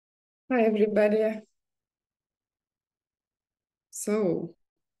Hi, everybody. So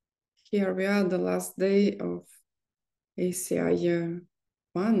here we are, the last day of ACI year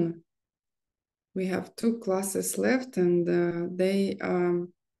 1. We have 2 classes left, and they are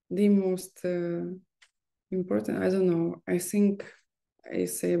the most important. I don't know. I think I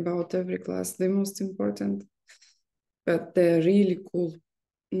say about every class the most important, but they're really cool.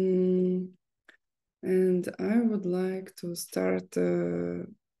 And I would like to start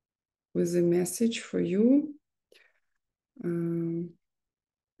with a message for you.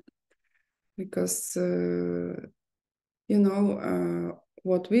 Because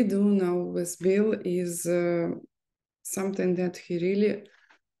what we do now with Bill is something that he really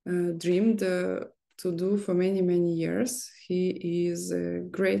dreamed to do for many, many years. He is a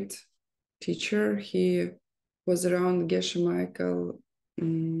great teacher. He was around Geshe Michael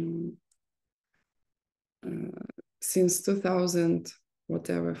since 2000,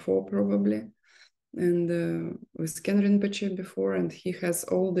 whatever, 4 probably, and with Ken Rinpoche before, and he has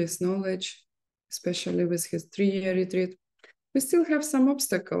all this knowledge, especially with his 3-year retreat. We still have some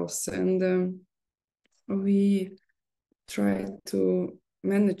obstacles, and we try to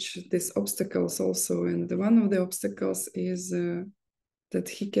manage these obstacles also. And one of the obstacles is that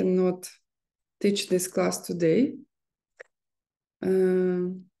he cannot teach this class today.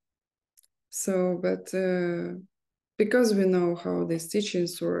 But because we know how these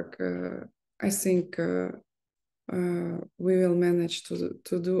teachings work, I think we will manage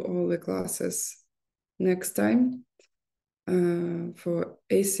to do all the classes next time. For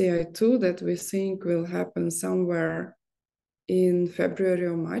ACI 2 that we think will happen somewhere in February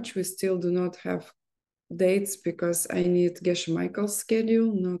or March. We still do not have dates because I need Geshe Michael's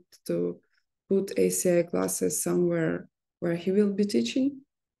schedule, not to put ACI classes somewhere where he will be teaching.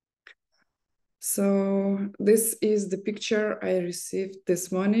 So this is the picture I received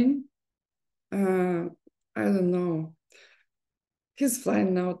this morning. I don't know. He's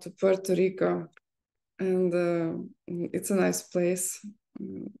flying now to Puerto Rico, and it's a nice place.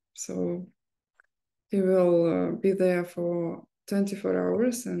 So he will be there for 24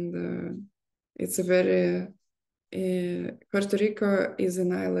 hours, and it's a very Puerto Rico is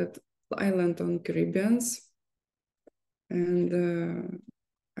an island on Caribbeans, and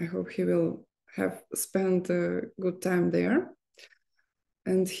I hope he will have spent a good time there.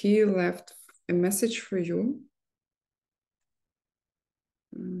 And he left a message for you.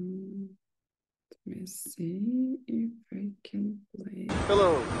 Let me see if I can play.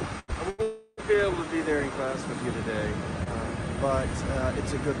 Hello. I won't be able to be there in class with you today, but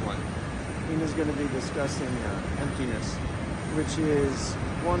it's a good one. Ina's going to be discussing emptiness, which is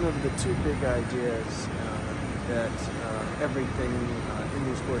one of the 2 big ideas that everything in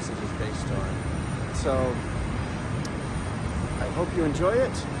these courses is based on. So I hope you enjoy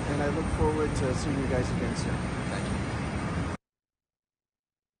it, and I look forward to seeing you guys again soon. Thank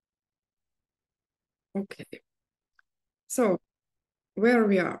you. Okay. So where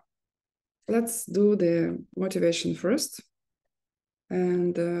we are, let's do the motivation first.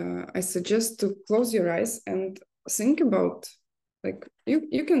 And I suggest to close your eyes and think about, like,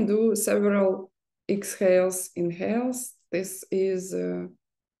 you can do several exhales, inhales. This is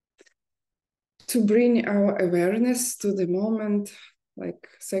to bring our awareness to the moment, like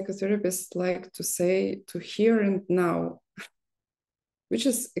psychotherapists like to say, to here and now, which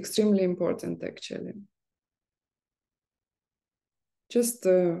is extremely important, actually. Just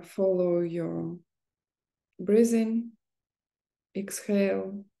follow your breathing,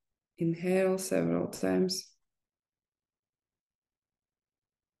 exhale, inhale several times.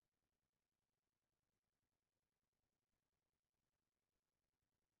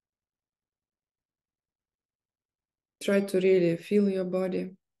 Try to really feel your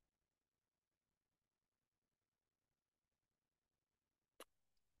body.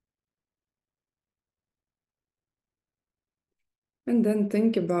 And then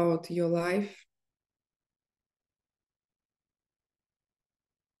think about your life.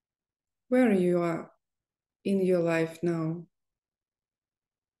 Where you are in your life now.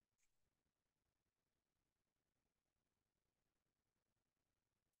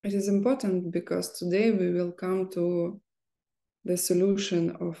 It is important because today we will come to the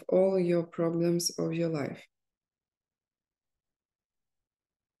solution of all your problems of your life.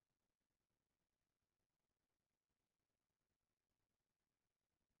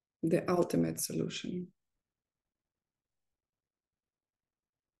 The ultimate solution.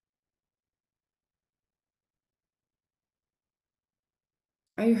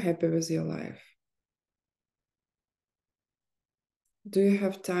 Are you happy with your life? Do you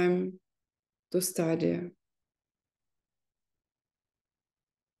have time to study,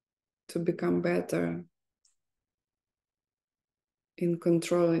 to become better in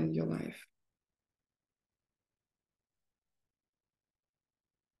controlling your life?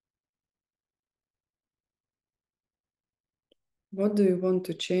 What do you want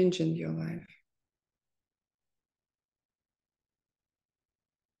to change in your life?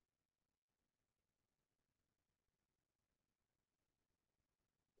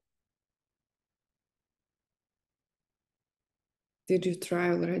 Did you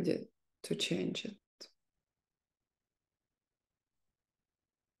try already to change it?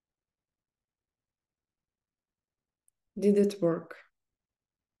 Did it work?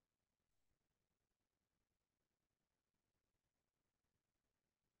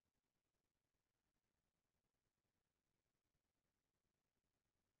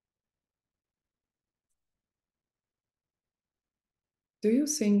 Do you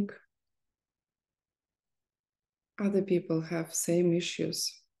think other people have same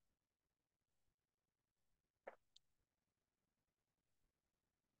issues?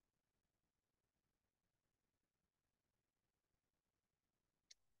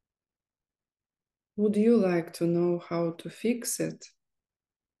 Would you like to know how to fix it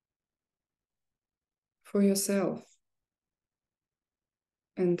for yourself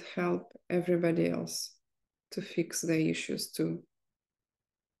and help everybody else to fix their issues too?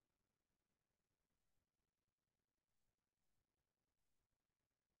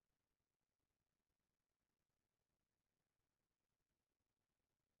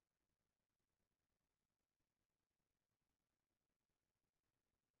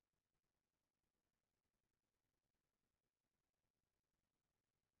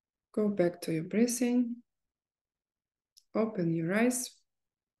 Go back to your breathing. Open your eyes.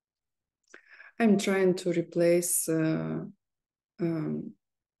 I'm trying to replace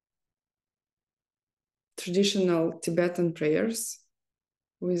traditional Tibetan prayers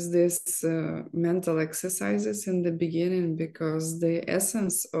with these mental exercises in the beginning, because the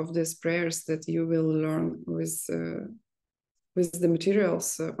essence of these prayers that you will learn with the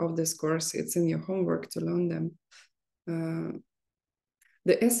materials of this course, it's in your homework to learn them.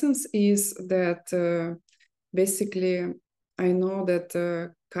 The essence is that basically I know that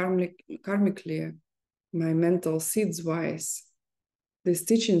karmically, my mental seeds wise, these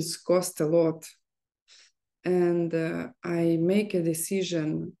teachings cost a lot. And I make a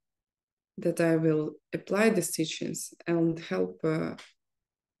decision that I will apply these teachings and help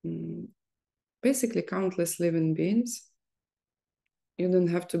basically countless living beings. You don't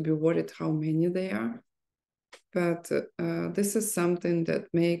have to be worried how many they are, but this is something that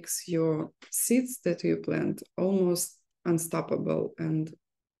makes your seeds that you plant almost unstoppable and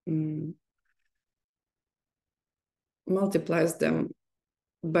multiplies them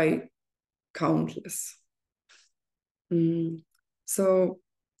by countless. So,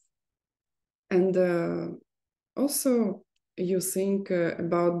 and also you think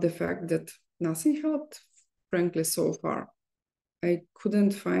about the fact that nothing helped, frankly, so far. I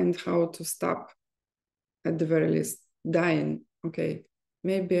couldn't find how to stop, at the very least, dying. Okay,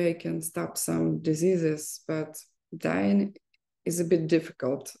 maybe I can stop some diseases, but dying is a bit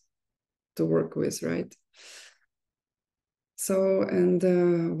difficult to work with, right? So,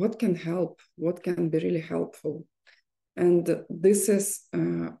 and what can help? What can be really helpful? And this is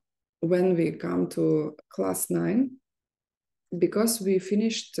when we come to class 9, because we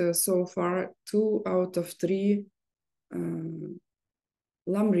finished so far 2 out of 3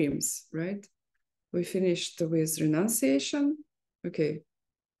 lamrims, right? We finished with renunciation. Okay,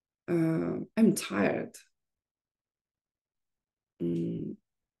 I'm tired.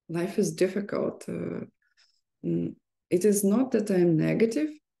 Life is difficult. It is not that I'm negative,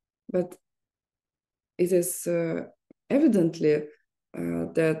 but it is evidently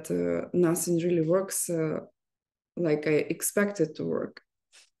that nothing really works like I expected to work.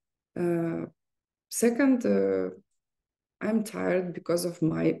 Second, I'm tired because of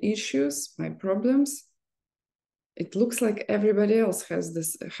my issues, my problems. It looks like everybody else have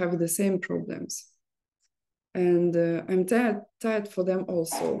the same problems. And I'm tired for them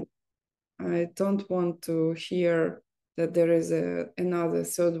also. I don't want to hear that there is another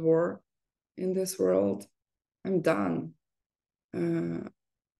third war in this world. I'm done. I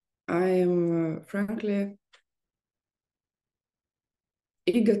am frankly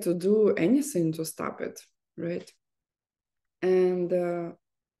eager to do anything to stop it, right? And there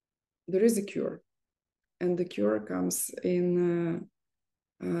is a cure. And the cure comes in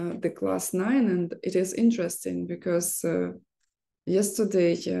the class 9. And it is interesting because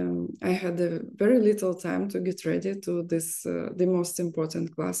yesterday I had a very little time to get ready to this, the most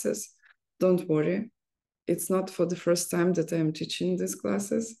important classes. Don't worry, it's not for the first time that I'm teaching these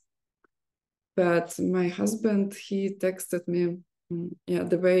classes. But my husband, he texted me, yeah,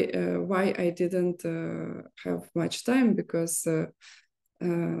 the way why I didn't have much time, because a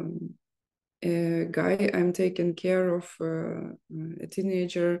guy, I'm taking care of a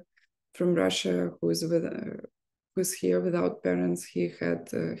teenager from Russia who's here without parents. He had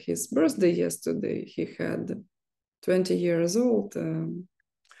his birthday yesterday. He had 20 years old, and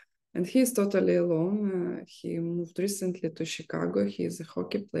he's totally alone. He moved recently to Chicago. He is a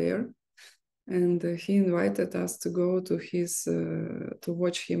hockey player, and he invited us to go to his to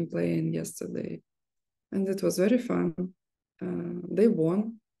watch him playing yesterday, and it was very fun. They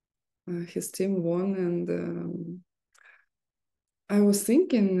won. His team won, and I was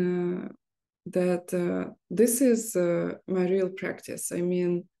thinking that this is my real practice. I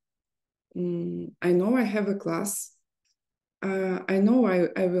mean, I know I have a class. I know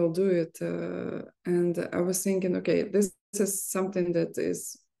I will do it. And I was thinking, okay, this is something that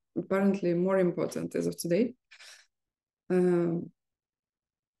is apparently more important as of today. We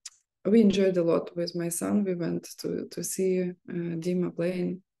enjoyed a lot with my son. We went to see Dima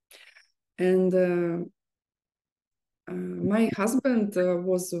playing. And my husband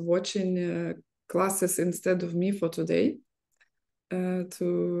was watching classes instead of me for today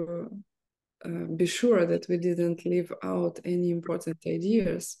to be sure that we didn't leave out any important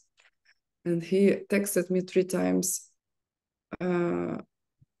ideas. And he texted me 3 times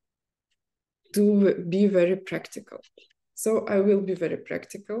to be very practical. So I will be very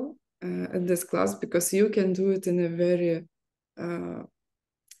practical at this class, because you can do it in a very, how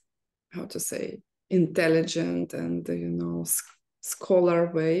to say, intelligent and,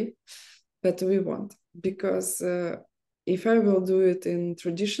 scholar way that we want. Because if I will do it in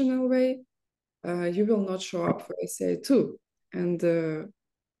traditional way, you will not show up for essay 2. And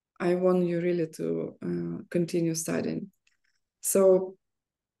I want you really to continue studying. So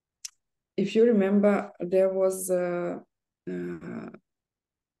if you remember, there was a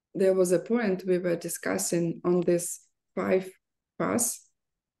point we were discussing on this 5 paths: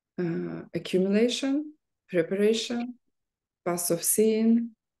 accumulation, preparation, path of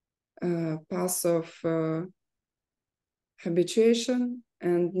seeing, path of habituation,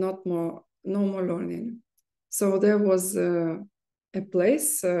 and no more learning. So there was a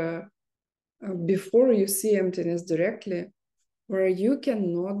place before you see emptiness directly, where you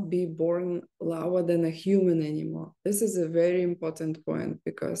cannot be born lower than a human anymore. This is a very important point,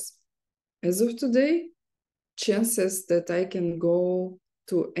 because as of today, chances that I can go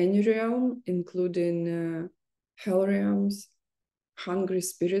to any realm, including hell realms, hungry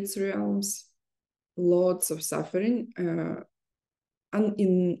spirits realms, lots of suffering,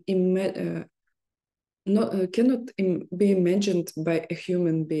 cannot be imagined by a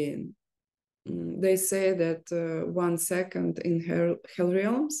human being. They say that 1 second in hell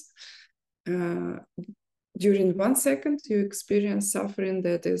realms, during 1 second, you experience suffering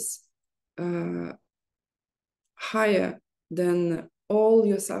that is higher than all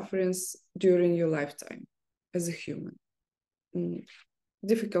your sufferings during your lifetime as a human.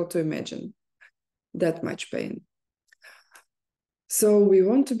 Difficult to imagine that much pain. So we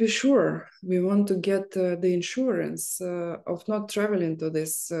want to be sure, we want to get the insurance of not traveling to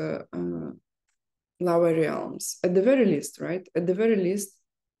this lower realms, at the very least, right? At the very least,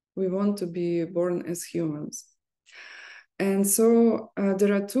 we want to be born as humans. And so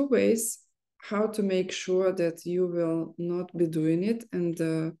there are 2 ways how to make sure that you will not be doing it. And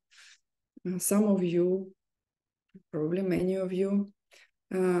some of you, probably many of you,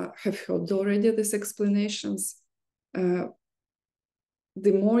 have heard already these explanations.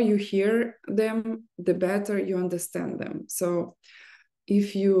 The more you hear them, the better you understand them. So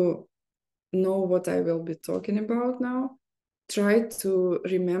if you know what I will be talking about now, try to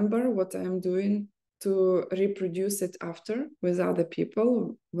remember what I'm doing, to reproduce it after with other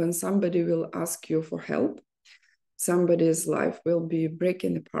people. When somebody will ask you for help, somebody's life will be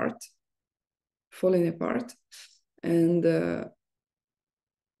breaking apart, falling apart, and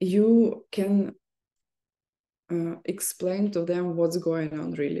you can explain to them what's going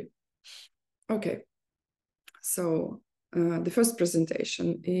on really. Okay, so the first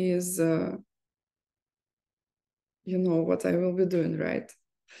presentation is, you know what I will be doing, right?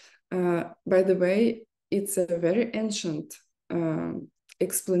 By the way, it's a very ancient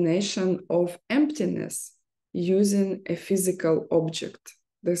explanation of emptiness using a physical object.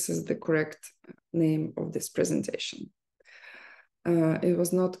 This is the correct name of this presentation. It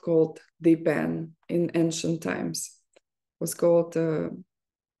was not called the pen in ancient times. It was called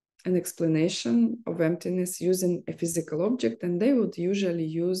an explanation of emptiness using a physical object, and they would usually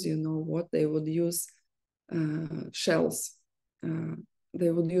use, what they would use, shells. They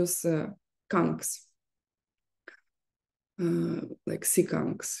would use skunks, like sea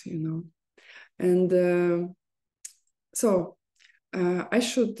skunks, you know. And so I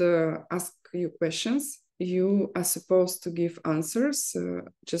should ask you questions. You are supposed to give answers.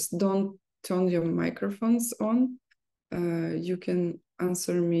 Just don't turn your microphones on. You can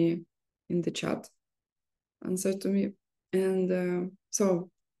answer me in the chat. Answer to me. And so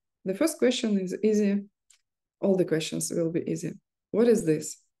the first question is easy. All the questions will be easy. What is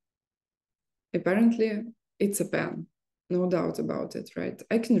this? Apparently, it's a pen. No doubt about it, right?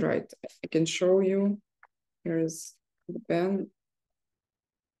 I can write. I can show you. Here is the pen.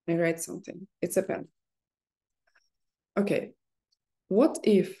 I write something. It's a pen. Okay. What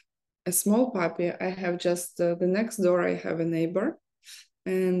if a small puppy, I have just the next door, I have a neighbor,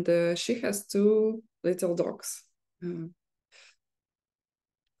 and she has two little dogs.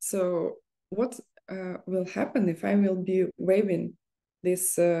 So what will happen if I will be waving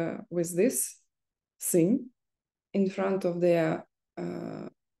this with this thing in front of their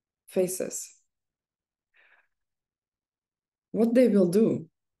faces? What they will do?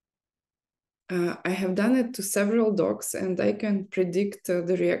 I have done it to several dogs and I can predict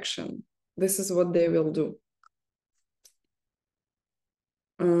the reaction. This is what they will do.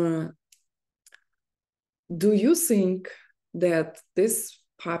 Do you think that these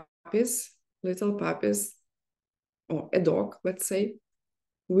puppies, little puppies, or a dog, let's say,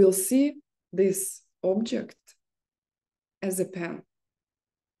 will see this object as a pen?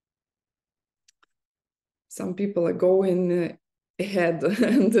 Some people are going ahead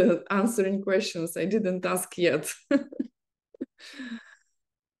and answering questions I didn't ask yet.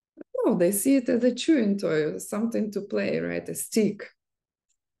 No, they see it as a chewing toy, something to play, right? A stick.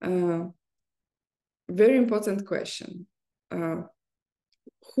 Very important question.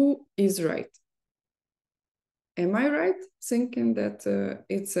 Who is right? Am I right thinking that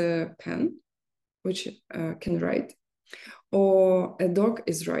it's a pen which can write? Or a dog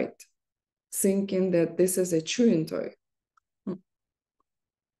is right thinking that this is a chewing toy?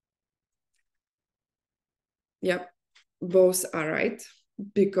 Yep, both are right,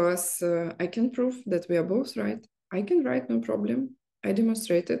 because I can prove that we are both right. I can write, no problem. I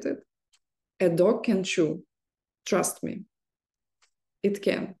demonstrated it. A dog can chew. Trust me, it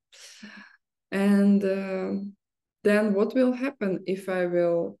can. And then what will happen if I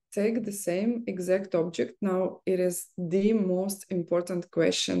will take the same exact object? Now, it is the most important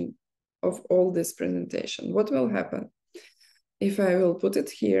question of all this presentation. What will happen if I will put it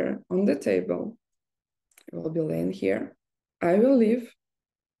here on the table? It will be laying here. I will leave.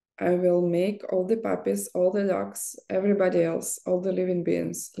 I will make all the puppies, all the dogs, everybody else, all the living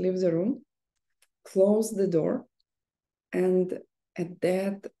beings leave the room, close the door, and at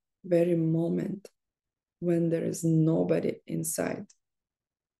that very moment, when there is nobody inside,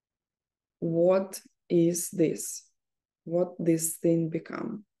 what is this? What this thing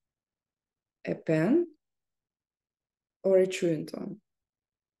become? A pen or a chewing toy?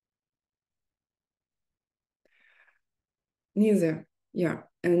 Neither. Yeah.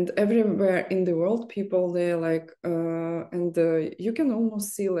 And everywhere in the world, people, they're like, you can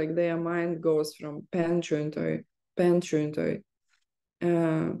almost see like their mind goes from pen, chewing toy, pen, chewing toy.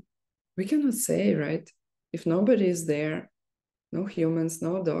 We cannot say, right? If nobody is there, no humans,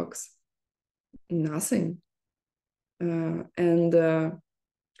 no dogs, nothing.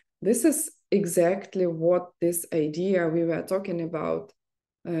 This is exactly what this idea we were talking about,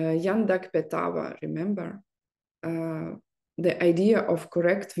 Yandak Petava, remember? The idea of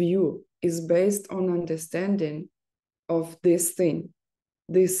correct view is based on understanding of this thing.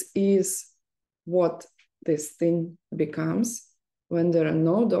 This is what this thing becomes when there are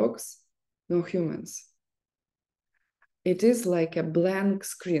no dogs, no humans. It is like a blank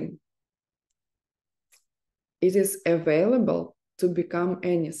screen. It is available to become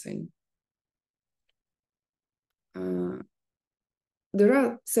anything. There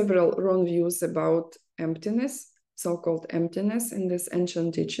are several wrong views about emptiness, so-called emptiness in these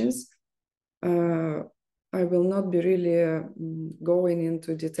ancient teachings. I will not be really going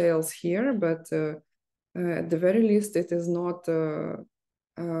into details here, but at the very least, it is not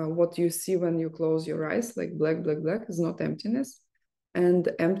what you see when you close your eyes, like black, black, black, is not emptiness. And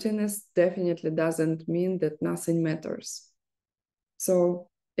emptiness definitely doesn't mean that nothing matters. So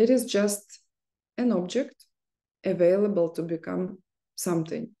it is just an object available to become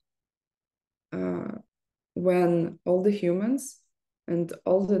something. When all the humans and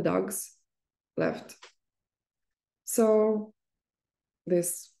all the dogs left. So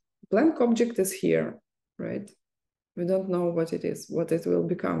this blank object is here, right? We don't know what it is, what it will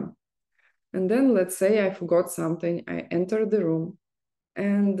become. And then let's say I forgot something, I enter the room,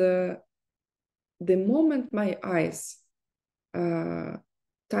 and the moment my eyes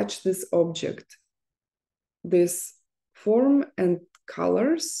touch this object, this form and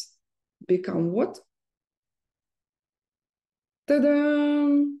colors become what?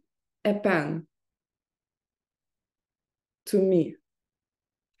 Ta-da! A pen to me.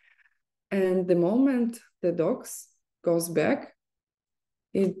 And the moment the dogs goes back,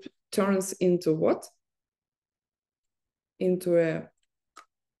 it turns into what? Into a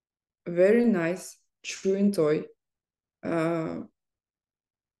very nice chewing toy, very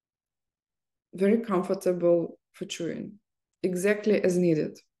comfortable for chewing, exactly as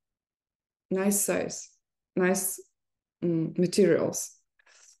needed. Nice size, nice materials.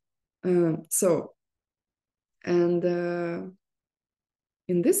 In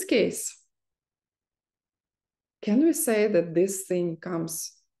this case, can we say that this thing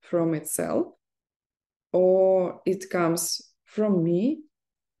comes from itself, or it comes from me,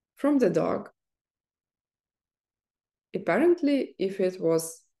 from the dog? Apparently, if it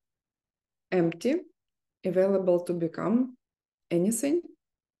was empty, available to become anything,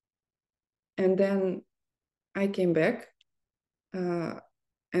 and then I came back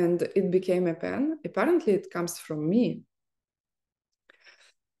and it became a pen, apparently it comes from me.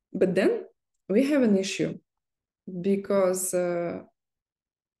 But then we have an issue, because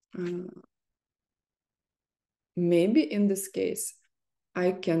maybe in this case,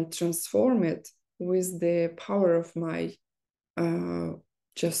 I can transform it with the power of my will.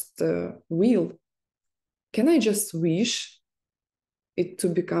 Can I just wish it to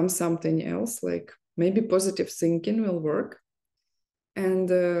become something else? Like maybe positive thinking will work. And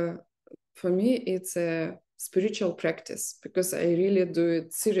for me, it's a spiritual practice, because I really do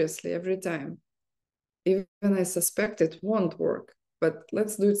it seriously every time. Even I suspect it won't work, but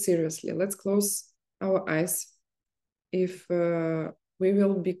let's do it seriously. Let's close our eyes. If we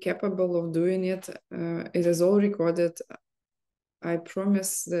will be capable of doing it, it is all recorded. I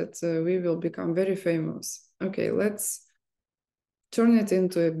promise that we will become very famous. Okay, let's turn it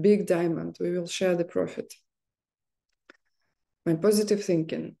into a big diamond. We will share the profit. My positive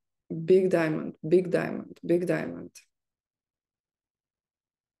thinking, big diamond, big diamond, big diamond.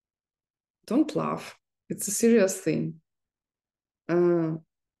 Don't laugh. It's a serious thing.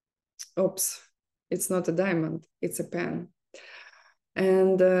 Oops, it's not a diamond, it's a pen.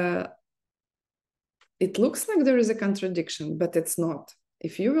 And it looks like there is a contradiction, but it's not.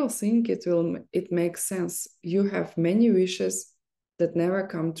 If you will think, it makes sense. You have many wishes that never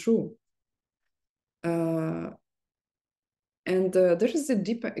come true. And there is a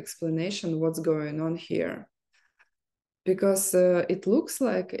deeper explanation what's going on here. Because it looks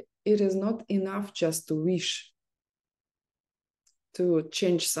like it is not enough just to wish to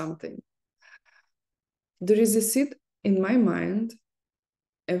change something. There is a seed in my mind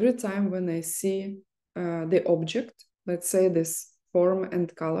every time when I see the object, let's say this form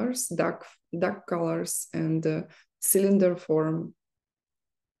and colors, dark colors and cylinder form,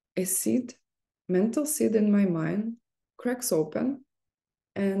 a seed, mental seed in my mind cracks open,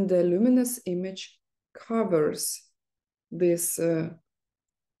 and the luminous image covers this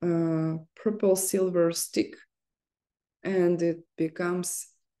purple silver stick, and it becomes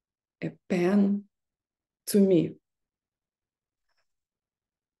a pen to me.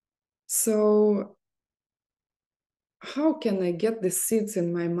 So how can I get the seeds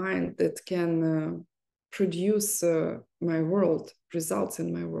in my mind that can produce my world, results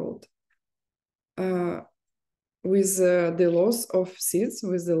in my world? With the laws of seeds,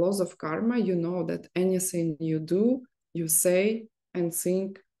 with the laws of karma, you know that anything you do, you say and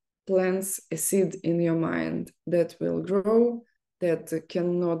think plants a seed in your mind that will grow, that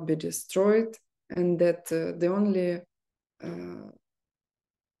cannot be destroyed, and that the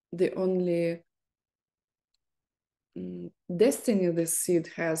only destiny this seed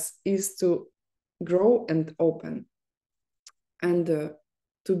has is to grow and open and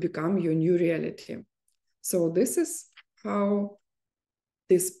to become your new reality. So this is how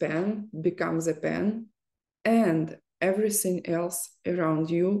this pen becomes a pen, and everything else around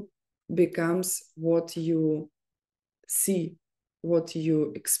you becomes what you see, what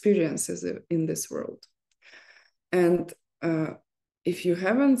you experience in this world. And if you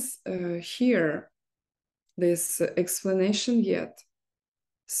haven't heard this explanation yet,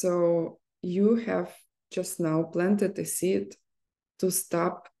 so you have just now planted a seed to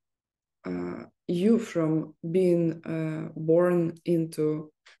stop you from being born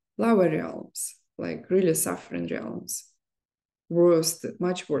into lower realms, like really suffering realms, worse,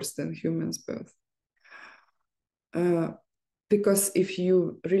 much worse than humans birth. Because if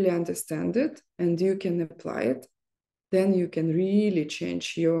you really understand it and you can apply it, then you can really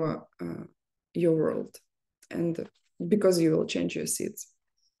change your your world, and because you will change your seeds.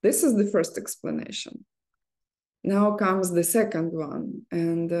 This is the first explanation. Now comes the second one,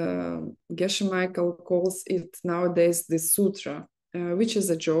 and Geshe Michael calls it nowadays the sutra, which is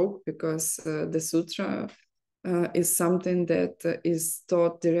a joke because the sutra is something that is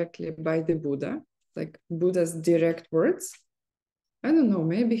taught directly by the Buddha, like Buddha's direct words. I don't know,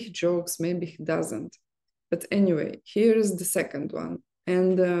 maybe he jokes, maybe he doesn't. But anyway, here is the second one.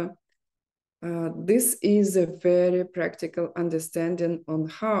 And this is a very practical understanding on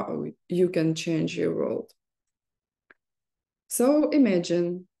how you can change your world. So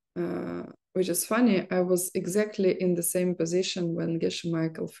imagine, which is funny, I was exactly in the same position when Geshe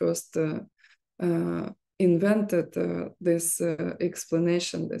Michael first invented this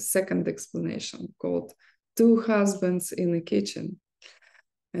explanation, the second explanation called Two Husbands in a Kitchen.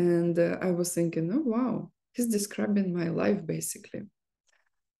 And I was thinking, oh, wow, he's describing my life basically.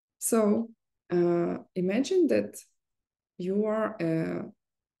 So imagine that you are a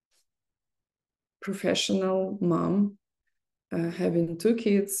professional mom having 2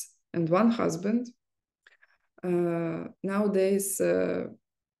 kids and 1 husband. Nowadays,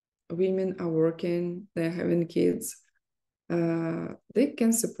 women are working, they're having kids. They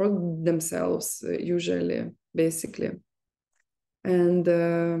can support themselves usually, basically. And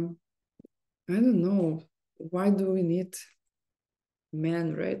I don't know, why do we need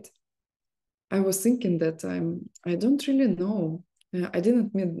men, right? I was thinking that time, I don't really know. I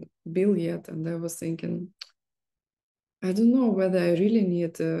didn't meet Bill yet, and I was thinking, I don't know whether I really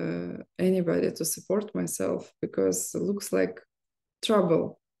need anybody to support myself, because it looks like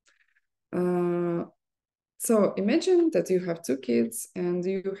trouble. So imagine that you have 2 kids and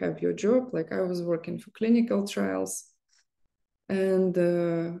you have your job, like I was working for clinical trials, and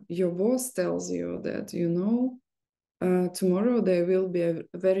your boss tells you that, you know, tomorrow there will be a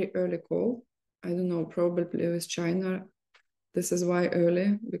very early call. I don't know, probably with China. This is why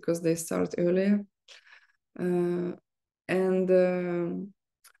early, because they start earlier.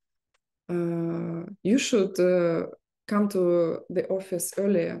 You should come to the office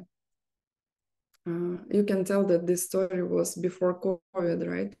earlier. You can tell that this story was before COVID,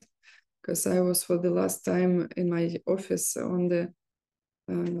 right? Because I was for the last time in my office on the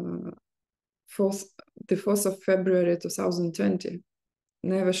 4th of February 2020.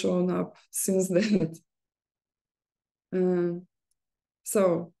 Never shown up since then.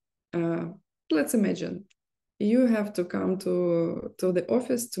 So let's imagine you have to come to the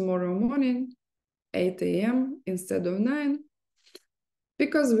office tomorrow morning, 8 a.m. instead of 9,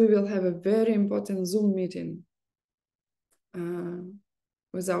 because we will have a very important Zoom meeting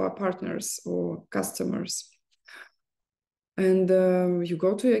with our partners or customers. And you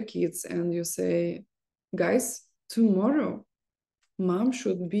go to your kids and you say, guys, tomorrow, mom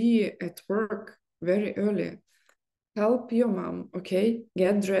should be at work very early. Help your mom, okay?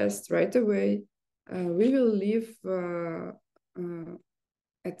 Get dressed right away. We will leave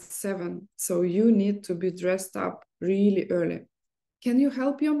at 7, so you need to be dressed up really early. Can you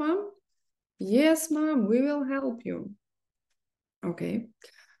help your mom? Yes, mom, we will help you. Okay.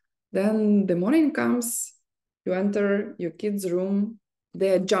 Then the morning comes, you enter your kids' room,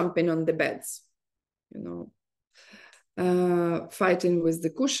 they're jumping on the beds, you know, fighting with the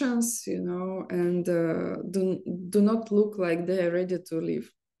cushions, you know, and do not look like they're ready to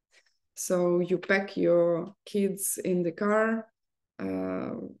leave. So you pack your kids in the car.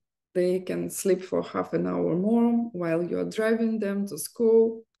 They can sleep for half an hour more while you're driving them to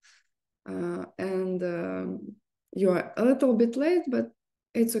school. And you're a little bit late, but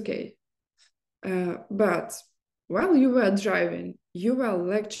it's okay. But while you were driving, you were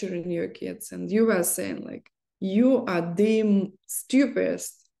lecturing your kids and you were saying, like, you are the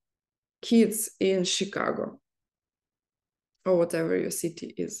stupidest kids in Chicago or whatever your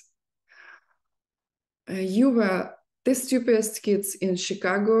city is. You were the stupidest kids in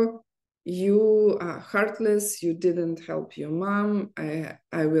Chicago. You are heartless. You didn't help your mom.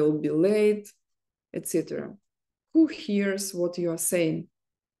 I will be late, etc. Who hears what you are saying?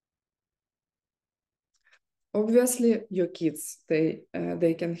 Obviously, your kids, they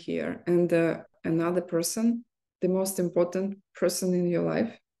can hear. And another person, the most important person in your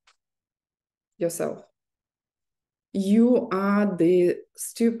life, yourself. You are the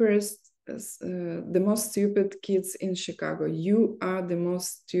stupidest, the most stupid kids in Chicago. You are the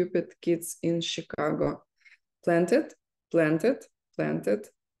most stupid kids in Chicago. Planted, planted, planted,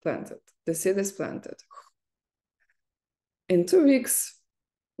 planted. The seed is planted. In 2 weeks,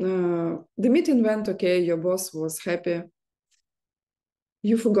 the meeting went okay. Your boss was happy.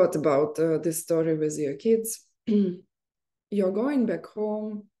 You forgot about this story with your kids. You're going back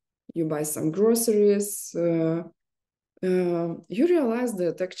home. you buy some groceries. You realize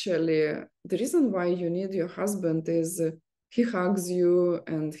that actually the reason why you need your husband is he hugs you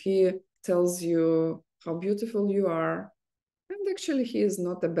and he tells you how beautiful you are. And actually, he is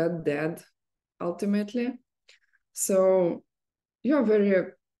not a bad dad, ultimately. So you're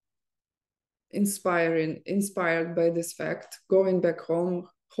very inspired by this fact, going back home,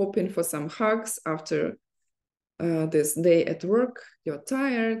 hoping for some hugs after this day at work. You're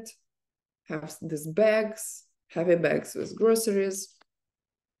tired, have these bags, heavy bags with groceries.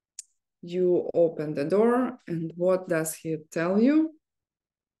 You open the door, and what does he tell you?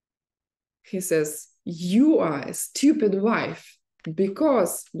 He says, you are a stupid wife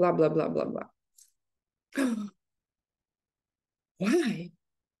because blah, blah, blah, blah, blah. Why?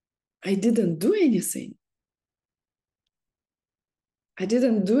 I didn't do anything. I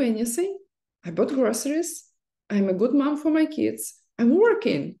didn't do anything. I bought groceries. I'm a good mom for my kids. I'm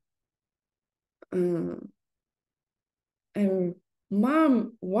working. I'm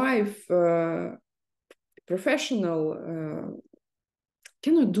mom, wife, professional.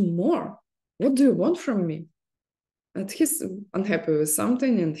 Cannot do more. What do you want from me? And he's unhappy with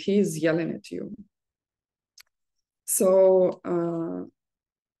something and he's yelling at you. So,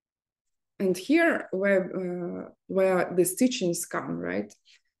 and here where these teachings come, right?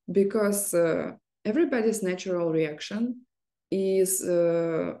 Because everybody's natural reaction is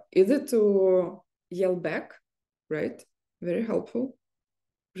either to yell back, right? Very helpful,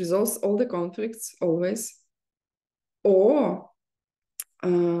 resolves all the conflicts always, or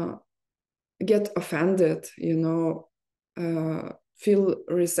get offended, feel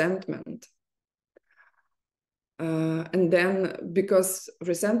resentment. And then because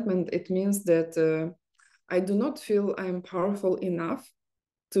resentment, it means that I do not feel I'm powerful enough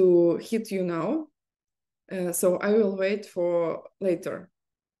to hit you now. So I will wait for later.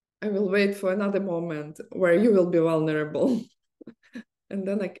 I will wait for another moment where you will be vulnerable. And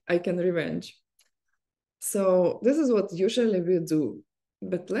then I can revenge. So this is what usually we do.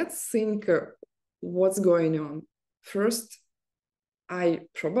 But let's think what's going on. First, I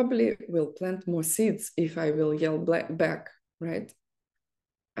probably will plant more seeds if I will yell back, right?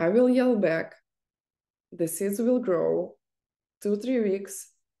 I will yell back. The seeds will grow. 2-3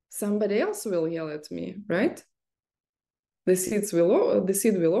 weeks, somebody else will yell at me, right? The seed will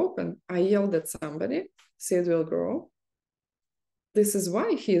open. I yelled at somebody, seed will grow. This is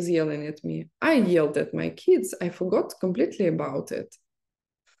why he is yelling at me. I yelled at my kids. I forgot completely about it.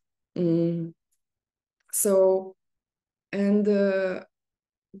 So, and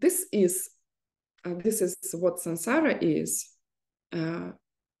this is what samsara is.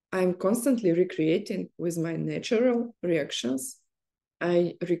 I'm constantly recreating with my natural reactions.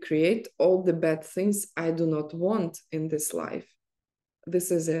 I recreate all the bad things I do not want in this life. This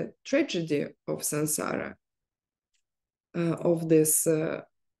is a tragedy of samsara, of this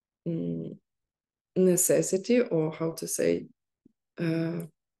necessity, or how to say,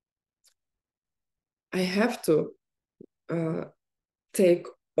 I have to take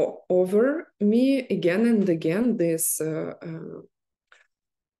over me again and again this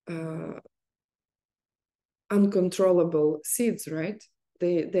uncontrollable seeds, right?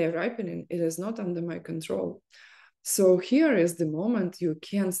 They're ripening. It is not under my control. So here is the moment you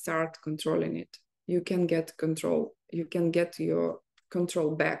can start controlling it. You can get control. You can get your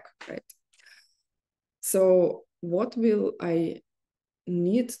control back, right? So what will I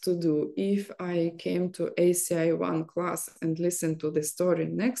need to do if I came to ACI 1 class and listened to the story?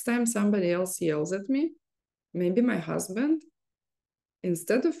 Next time somebody else yells at me, maybe my husband,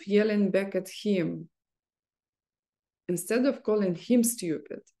 instead of yelling back at him, instead of calling him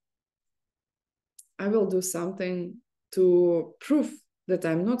stupid, I will do something to prove that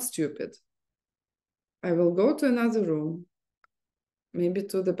I'm not stupid. I will go to another room, maybe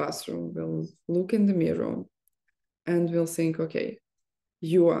to the bathroom, we'll look in the mirror and we'll think, okay,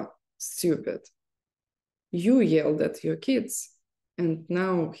 you are stupid. You yelled at your kids and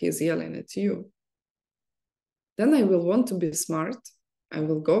now he's yelling at you. Then I will want to be smart. I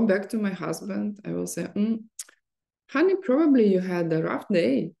will go back to my husband. I will say, honey, probably you had a rough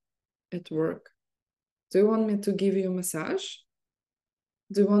day at work. Do you want me to give you a massage?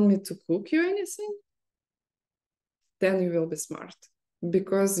 Do you want me to cook you anything? Then you will be smart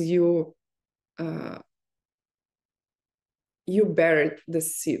because you buried the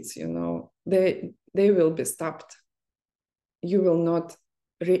seeds, they will be stopped. You will not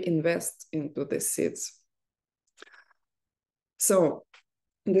reinvest into the seeds. So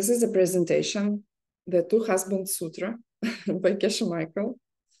this is a presentation, the Two Husbands Sutra by Geshe Michael.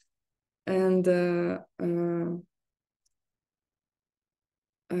 And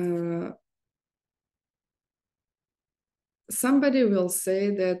somebody will say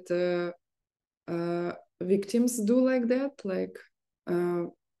that victims do like that, like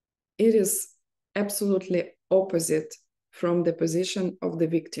it is absolutely opposite from the position of the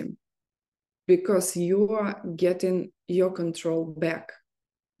victim, because you are getting your control back.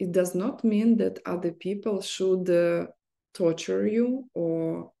 It does not mean that other people should torture you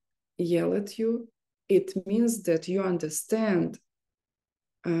or yell at you. It means that you understand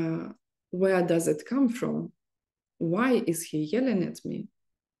where does it come from? Why is he yelling at me?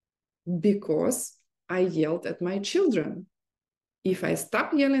 Because I yelled at my children. If I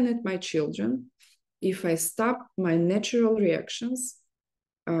stop yelling at my children, if I stop my natural reactions,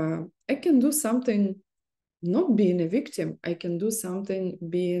 I can do something, not being a victim. I can do something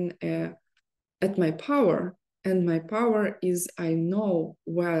being at my power. And my power is I know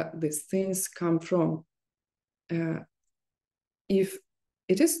where these things come from. If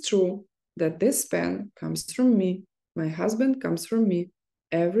it is true that this pen comes from me, my husband comes from me,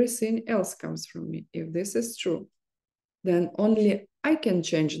 everything else comes from me. If this is true, then only I can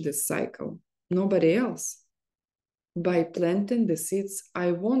change this cycle, nobody else, by planting the seeds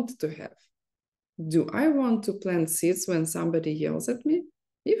I want to have. Do I want to plant seeds when somebody yells at me?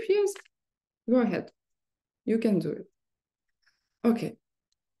 If yes, go ahead. You can do it. Okay.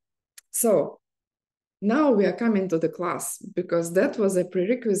 So now we are coming to the class, because that was a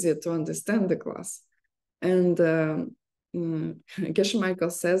prerequisite to understand the class. And Geshe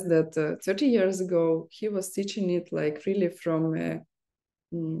Michael says that 30 years ago, he was teaching it like really from a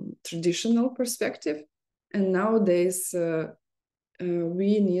traditional perspective. And nowadays,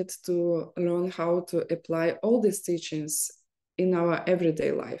 we need to learn how to apply all these teachings in our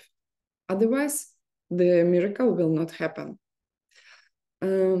everyday life. Otherwise, the miracle will not happen.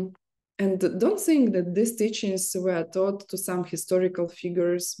 And don't think that these teachings were taught to some historical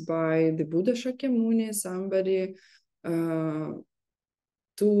figures by the Buddha Shakyamuni, somebody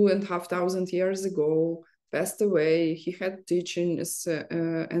 2,500 years ago passed away. He had teachings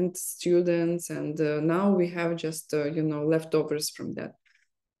and students, and now we have just leftovers from that.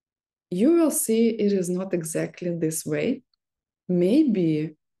 You will see it is not exactly this way.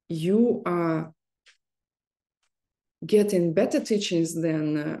 Maybe you are getting better teachings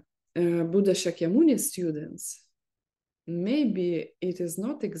than Buddha Shakyamuni students. Maybe it is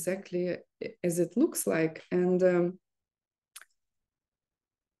not exactly as it looks like. And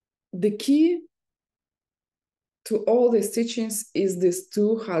the key to all these teachings is this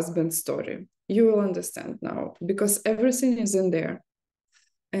two husband story. You will understand now, because everything is in there.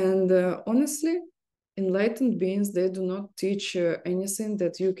 And honestly, enlightened beings, they do not teach anything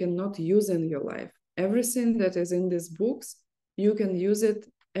that you cannot use in your life. Everything that is in these books, you can use it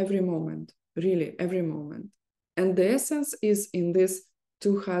every moment, really every moment. And the essence is in this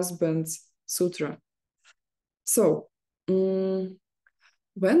two husbands sutra. So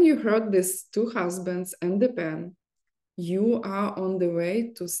when you heard this two husbands and the pen, you are on the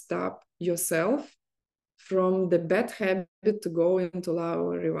way to stop yourself from the bad habit to go into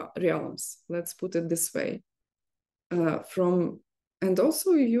lower realms. Let's put it this way. And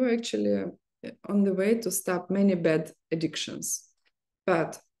also you're actually on the way to stop many bad addictions.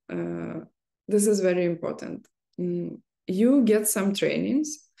 But this is very important. You get some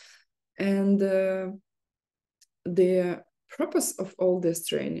trainings, and the purpose of all these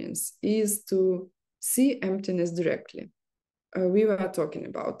trainings is to see emptiness directly. We were talking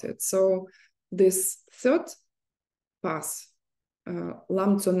about it. So this third path,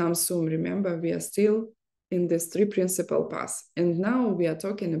 Lam Tso Nam Sum, remember, we are still in this three principal paths. And now we are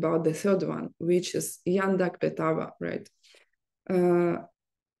talking about the third one, which is Yandak Petava, right?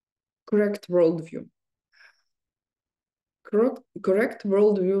 Correct worldview. Correct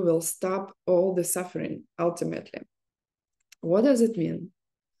worldview will stop all the suffering, ultimately. What does it mean?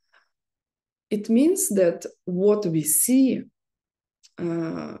 It means that what we see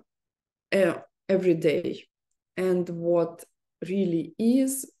every day and what really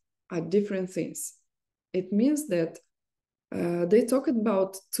is are different things. It means that they talk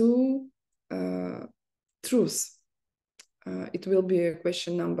about two truths. It will be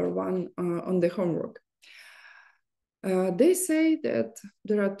question number 1 on the homework. They say that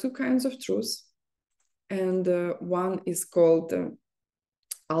there are two kinds of truths, and one is called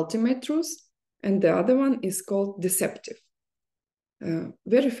ultimate truth, and the other one is called deceptive.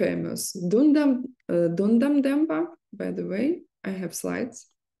 Very famous. Dundam Demba, by the way, I have slides.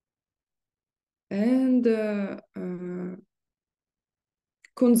 And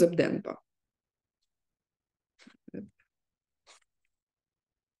Kunzab Denpa.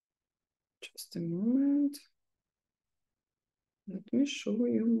 Just a moment. Let me show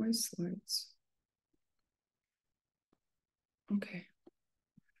you my slides. Okay.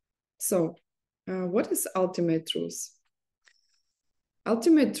 So, what is ultimate truth?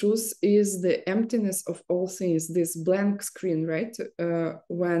 Ultimate truth is the emptiness of all things, this blank screen, right?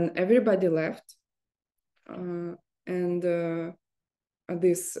 When everybody left, and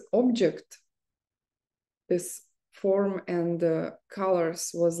this object, this form and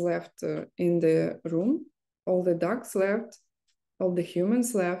colors was left in the room. All the dogs left, all the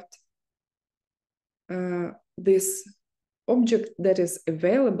humans left. This object that is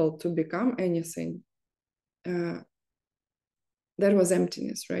available to become anything, there was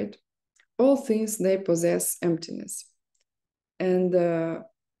emptiness, right? All things, they possess emptiness. And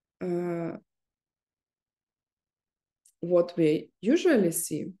what we usually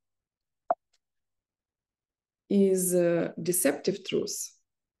see is deceptive truth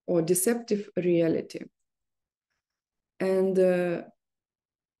or deceptive reality. And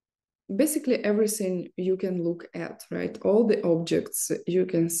basically everything you can look at, right? All the objects you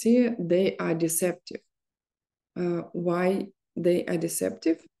can see, they are deceptive. Why they are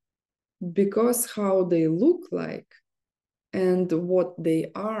deceptive? Because how they look like and what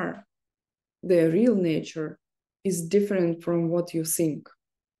they are, their real nature, is different from what you think.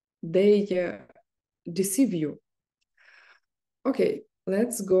 They deceive you. Okay,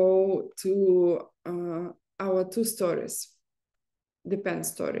 let's go to our two stories. The pen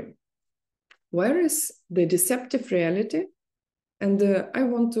story. Where is the deceptive reality? And I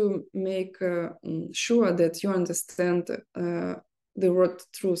want to make sure that you understand the word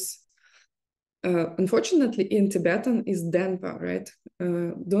truth. Unfortunately, in Tibetan is Denpa, right?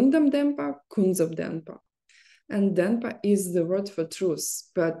 Dundam Denpa, Kunzab Denpa. And Denpa is the word for truth.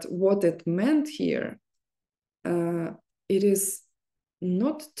 But what it meant here, it is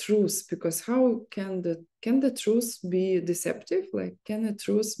not truth, because how can the truth be deceptive? Like, can a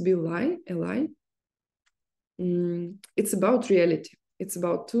truth be a lie? It's about reality. It's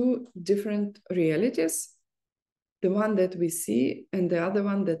about two different realities, the one that we see and the other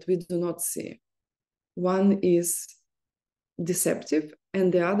one that we do not see. One is deceptive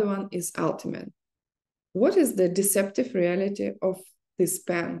and the other one is ultimate. What is the deceptive reality of this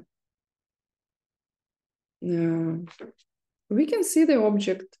pen? We can see the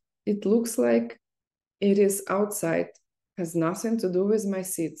object. It looks like it is outside, has nothing to do with my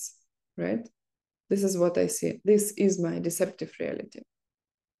seeds, right? This is what I see. This is my deceptive reality.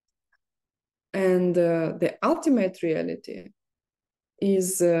 And the ultimate reality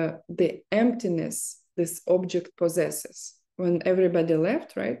is the emptiness this object possesses. When everybody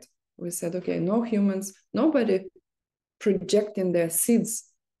left, right, we said, okay, no humans, nobody projecting their seeds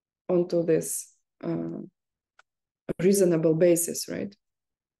onto this reasonable basis, right?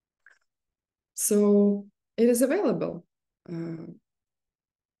 So it is available.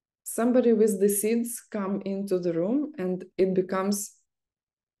 Somebody with the seeds come into the room and it becomes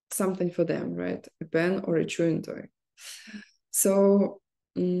something for them, right? A pen or a chewing toy. So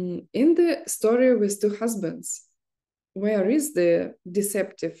in the story with two husbands, where is the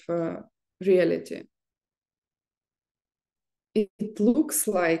deceptive reality? It looks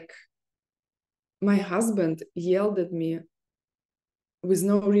like my husband yelled at me with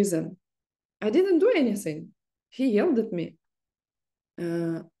no reason. I didn't do anything. He yelled at me.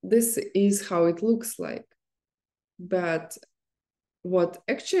 This is how it looks like. But what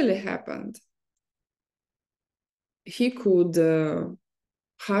actually happened, he could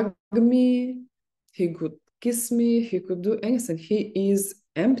hug me, he could kiss me, he could do anything. He is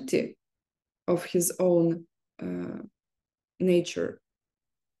empty of his own nature.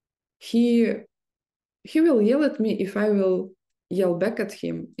 He will yell at me if I will yell back at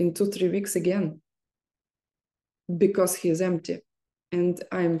him in 2-3 weeks again, because he is empty. And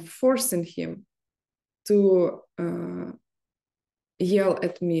I'm forcing him to yell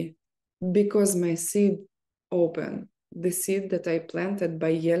at me because my seed open, the seed that I planted by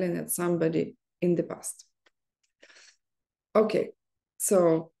yelling at somebody in the past. Okay,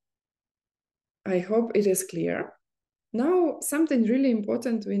 so I hope it is clear. Now, something really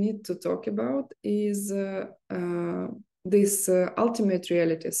important we need to talk about is this ultimate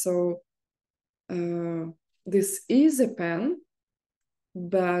reality. So this is a pen,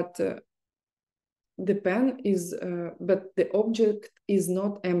 but but the object is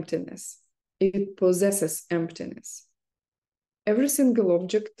not emptiness. It possesses emptiness. Every single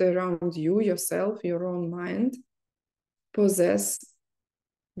object around you, yourself, your own mind, possess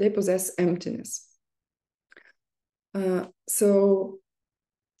emptiness. So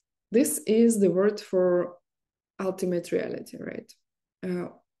this is the word for ultimate reality, right?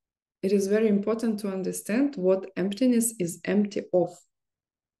 it is very important to understand what emptiness is empty of.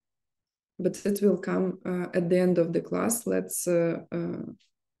 But it will come at the end of the class. Let's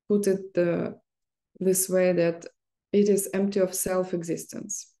put it this way, that it is empty of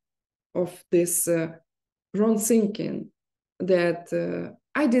self-existence, of this wrong thinking that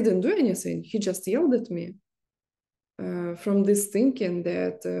I didn't do anything, he just yelled at me. From this thinking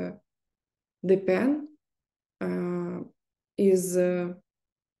that the pen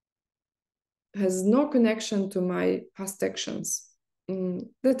has no connection to my past actions,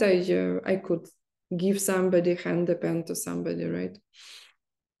 that I could give somebody, hand the pen to somebody, right?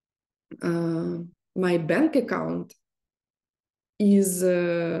 My bank account is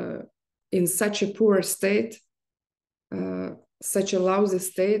in such a poor state, such a lousy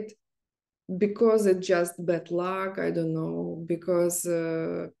state, because it's just bad luck, I don't know, because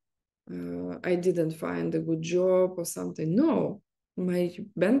I didn't find a good job or something. No, my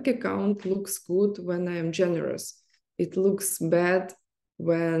bank account looks good when I am generous. It looks bad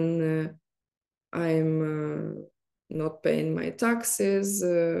when I'm not paying my taxes,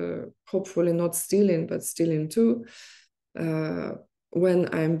 hopefully not stealing, but stealing too. When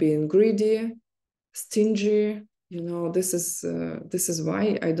I'm being greedy, stingy, this is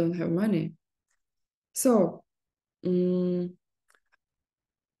why I don't have money. So let's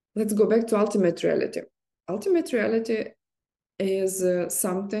go back to ultimate reality. Ultimate reality is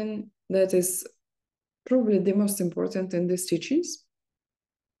something that is probably the most important in these teachings,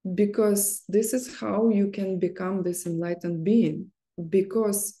 because this is how you can become this enlightened being,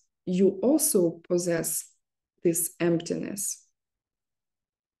 because you also possess this emptiness.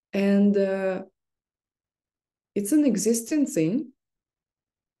 And it's an existing thing.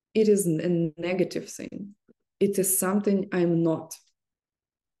 It is a negative thing. It is something I'm not.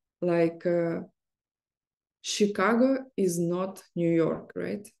 Like Chicago is not New York,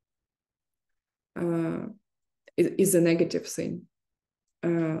 right? It is a negative thing.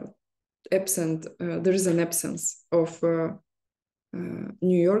 There is an absence of New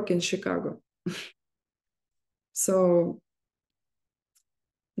York and Chicago. So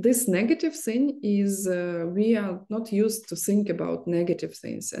this negative thing is, we are not used to think about negative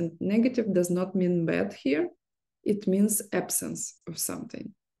things. And negative does not mean bad here. It means absence of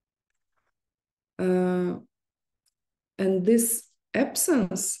something. And this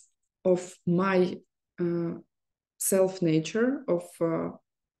absence of my self-nature, of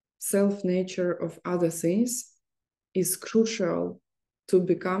self-nature of other things, is crucial to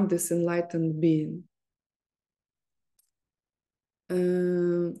become this enlightened being.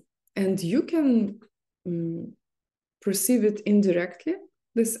 And you can perceive it indirectly,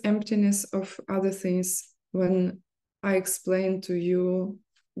 this emptiness of other things, when I explain to you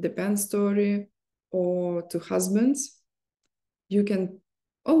the pen story, or to husbands. You can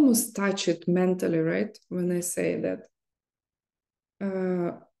almost touch it mentally, right? When I say that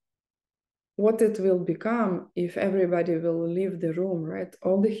what it will become if everybody will leave the room, right?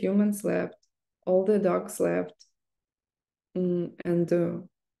 All the humans left, all the dogs left, and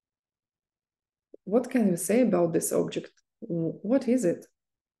what can you say about this object? What is it?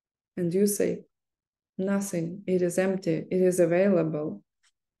 And you say, nothing, it is empty, it is available.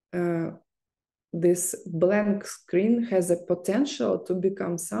 This blank screen has a potential to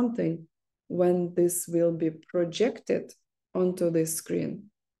become something when this will be projected onto this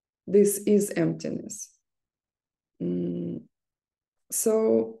screen. This is emptiness.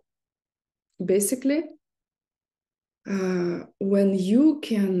 So basically, when you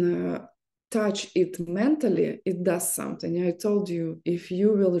can touch it mentally, it does something. I told you, if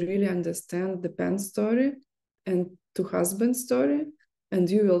you will really understand the pen story and to husband story, and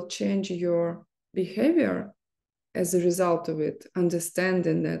you will change your behavior as a result of it,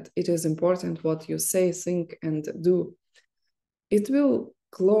 understanding that it is important what you say, think, and do, it will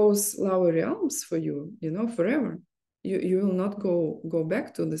close lower realms for you, forever. You will not go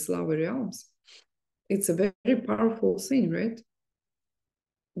back to these lower realms. It's a very powerful thing, right?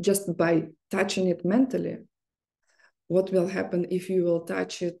 Just by touching it mentally. What will happen if you will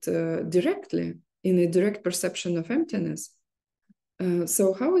touch it directly, in a direct perception of emptiness?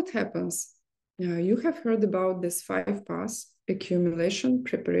 So how it happens? You have heard about this 5 paths: accumulation,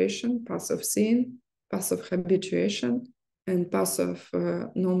 preparation, path of seeing, path of habituation, and path of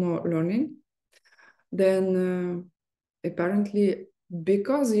no more learning. Then apparently,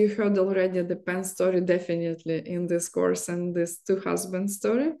 because you heard already the pen story definitely in this course and this 2 husbands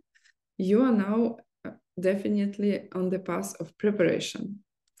story, you are now definitely on the path of preparation.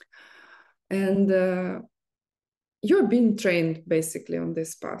 And you're being trained basically on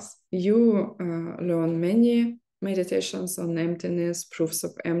this path. You learn many meditations on emptiness, proofs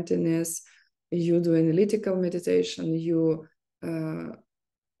of emptiness. You do analytical meditation. You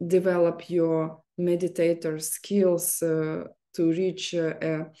develop your meditator skills to reach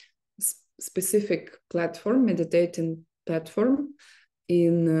a specific platform, meditating platform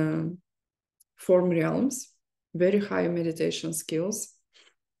in form realms, very high meditation skills.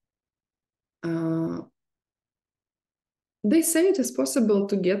 They say it is possible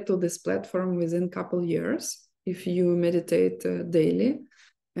to get to this platform within a couple years if you meditate daily,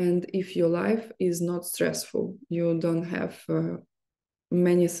 and if your life is not stressful, you don't have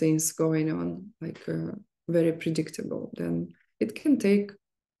many things going on, like very predictable, then it can take a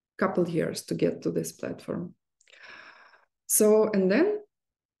couple years to get to this platform. So, and then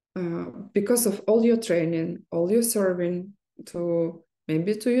because of all your training, all your serving to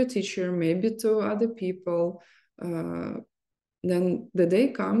maybe to your teacher, maybe to other people, then the day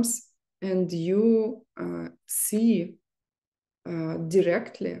comes and you see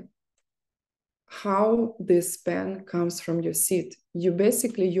directly how this pen comes from your seat. You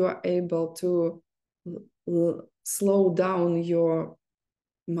are able to slow down your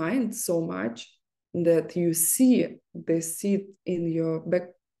mind so much that you see the seat in your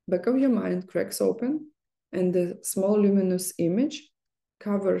back of your mind cracks open, and the small luminous image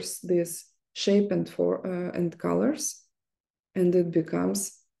covers this shape and colors, and it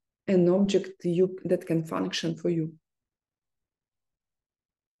becomes an object that can function for you.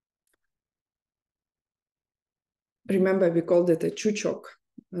 Remember, we called it a chuchok,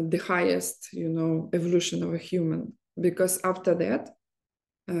 the highest, evolution of a human, because after that,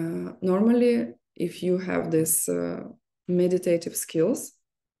 normally, if you have this meditative skills,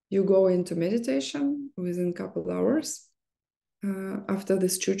 you go into meditation within a couple of hours after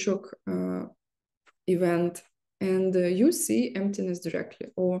this chuchok event, and you see emptiness directly,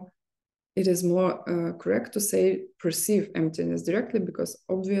 or it is more correct to say perceive emptiness directly, because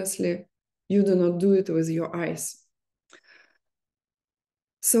obviously you do not do it with your eyes.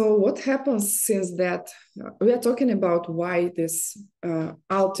 So what happens since that? We are talking about why this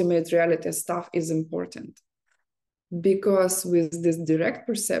ultimate reality stuff is important. Because with this direct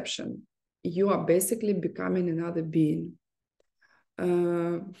perception, you are basically becoming another being.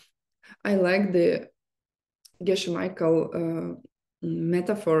 I like the Geshe Michael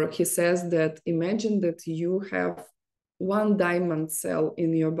metaphor. He says that imagine that you have one diamond cell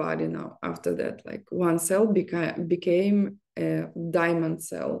in your body now. After that, like one cell became a diamond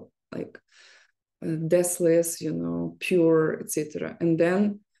cell, like deathless, pure, etc. And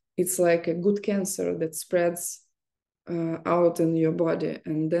then it's like a good cancer that spreads out in your body,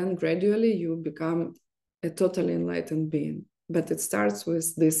 and then gradually you become a totally enlightened being. But it starts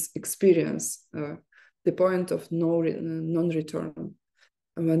with this experience, the point of non-return,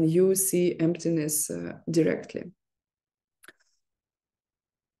 when you see emptiness directly.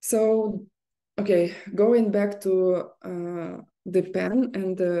 So, okay, going back to the pen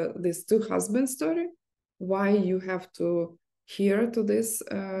and this two husbands story, why you have to hear to this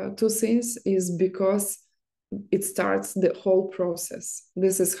two things is because it starts the whole process.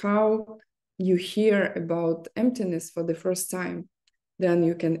 This is how you hear about emptiness for the first time. Then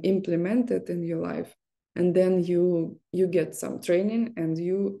you can implement it in your life, and then you get some training and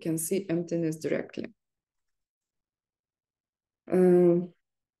you can see emptiness directly.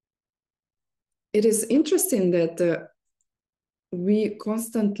 It is interesting that we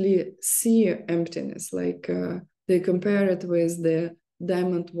constantly see emptiness, like they compare it with the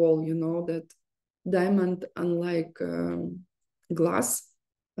diamond wall, that diamond, unlike glass,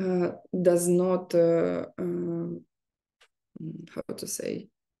 does not, how to say,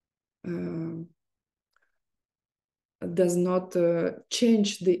 does not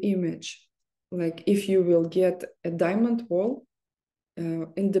change the image. Like if you will get a diamond wall,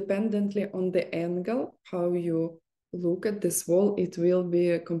 independently on the angle, how you look at this wall, it will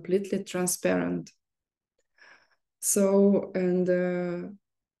be completely transparent. So, and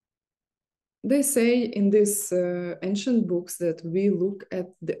they say in these ancient books that we look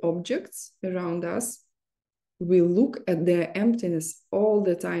at the objects around us, we look at their emptiness all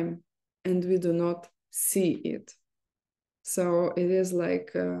the time, and we do not see it. So it is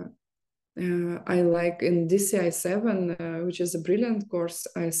like, I like in DCI 7, which is a brilliant course,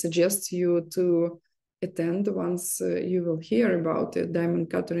 I suggest you to attend once you will hear about it, Diamond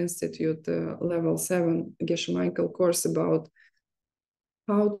Cutter Institute level 7 Geshe Michael course about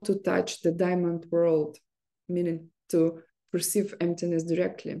how to touch the diamond world, meaning to perceive emptiness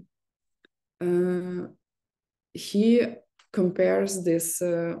directly. He compares this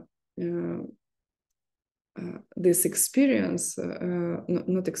this experience,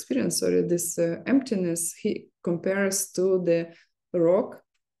 not experience, sorry, this emptiness, he compares to the rock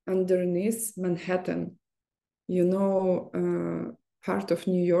underneath Manhattan. You know, part of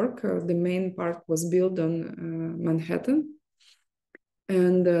New York, the main part was built on Manhattan.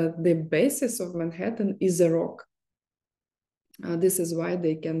 And the basis of Manhattan is a rock. This is why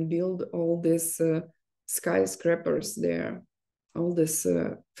they can build all these skyscrapers there. All this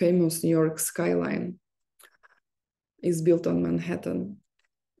famous New York skyline is built on Manhattan.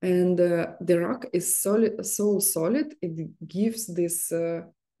 And the rock is solid, so solid, it gives this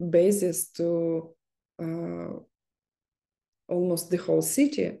basis to almost the whole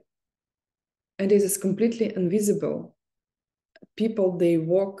city. And it is completely invisible. People, they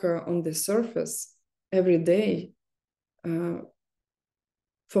walk on the surface every day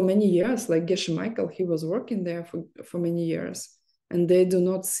for many years, like Geshe Michael, he was working there for many years, and they do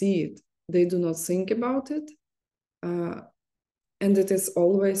not see it. They do not think about it. And it is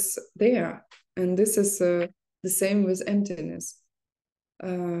always there. And this is the same with emptiness.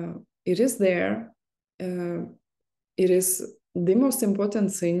 It is there. It is the most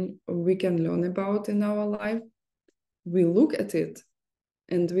important thing we can learn about in our life. We look at it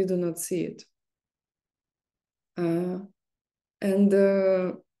and we do not see it. And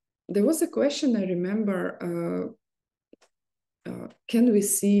there was a question I remember, can we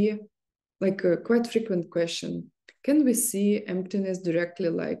see, like a quite frequent question, can we see emptiness directly,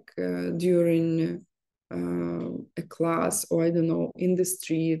 like during a class, or I don't know, in the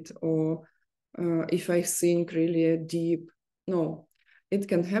street, or if I think really deep? No, it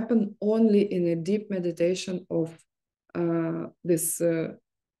can happen only in a deep meditation of this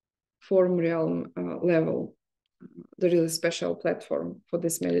form realm level. There is a special platform for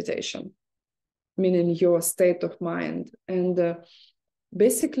this meditation, meaning your state of mind. And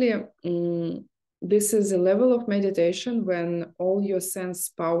basically, this is a level of meditation when all your sense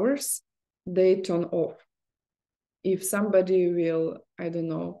powers, they turn off. If somebody will, I don't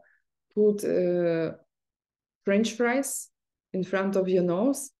know, put French fries in front of your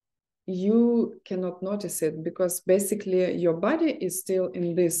nose, you cannot notice it, because basically your body is still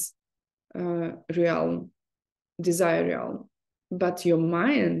in this realm, desire realm, but your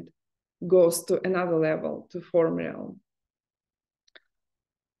mind goes to another level, to form realm.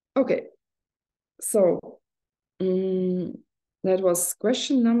 Okay, so that was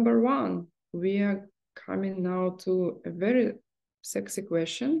question number 1. We are coming now to a very sexy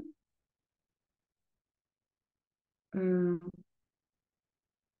question.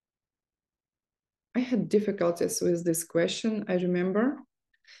 I had difficulties with this question, I remember.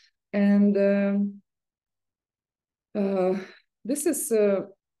 And this is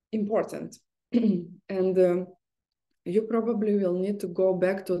important. And you probably will need to go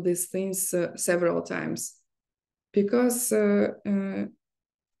back to these things several times, because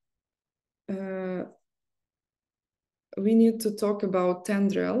we need to talk about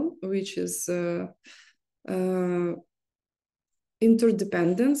tendril, which is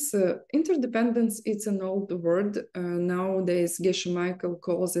interdependence. Interdependence, it's an old word. Nowadays, Geshe Michael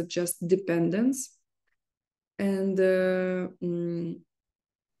calls it just dependence. And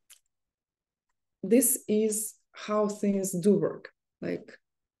this is how things do work. Like,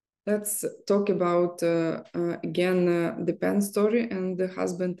 let's talk about, again, the pen story and the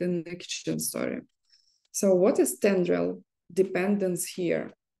husband in the kitchen story. So what is tendril dependence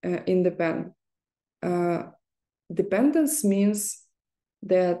here in the pen? Dependence means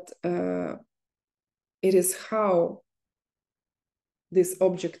that it is how this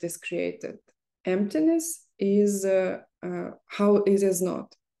object is created. Emptiness is how it is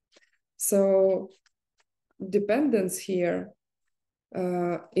not. So dependence here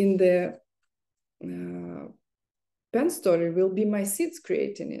in the pen story will be my seeds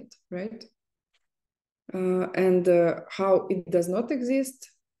creating it, right? And how it does not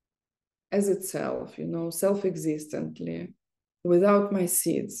exist as itself, you know, self-existently, without my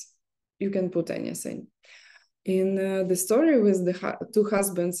seeds. You can put anything. In the story with the two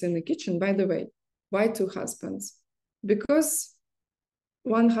husbands in the kitchen, by the way, why two husbands? Because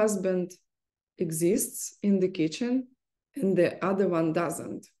one husband exists in the kitchen and the other one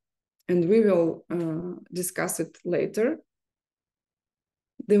doesn't. And we will discuss it later.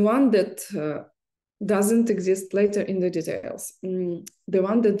 The one that doesn't exist later in the details. The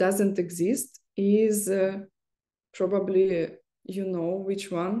one that doesn't exist is probably, you know which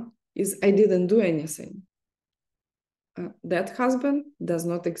one, is I didn't do anything. That husband does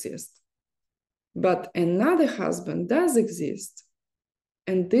not exist. But another husband does exist.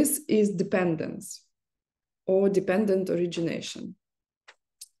 And this is dependence or dependent origination.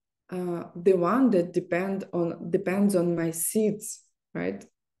 the one that depends on my seeds, right?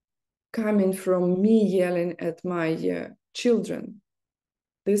 Coming from me yelling at my children.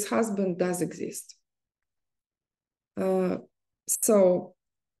 This husband does exist. So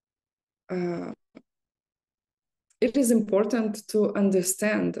it is important to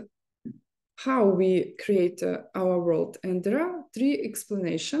understand how we create our world. And there are three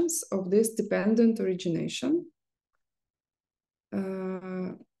explanations of this dependent origination.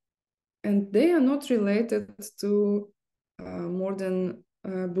 And they are not related to modern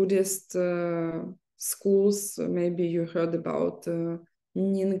Buddhist schools. Maybe you heard about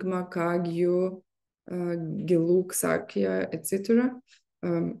Nyingma, Kagyu, Gelug, Sakya, etc.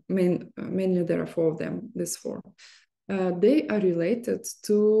 Mainly there are four of them, these four. They are related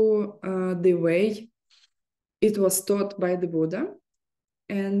to the way it was taught by the Buddha.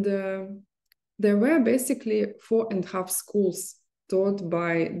 And there were basically 4.5 schools taught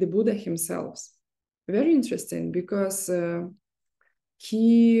by the Buddha himself. Very interesting, because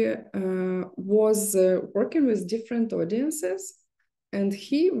he was working with different audiences, and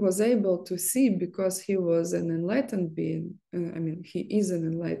he was able to see, because he was an enlightened being, he is an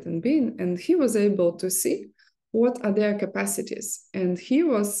enlightened being, and he was able to see what are their capacities. And he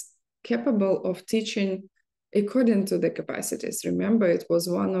was capable of teaching according to the capacities. Remember, it was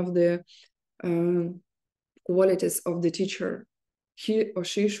one of the qualities of the teacher. He or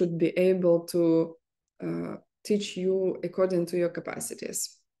she should be able to teach you according to your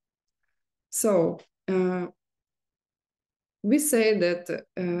capacities. So we say that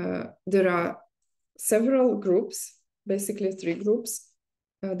there are several groups, basically 3 groups,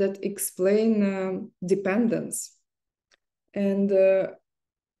 that explain dependence. And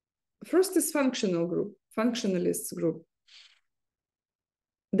first is functional group, functionalists group.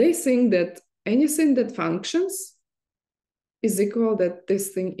 They think that anything that functions is equal that this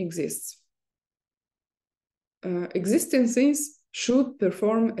thing exists. Existing things should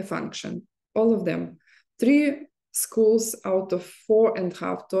perform a function, all of them. 3 schools out of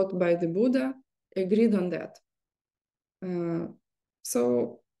 4.5 taught by the Buddha agreed on that.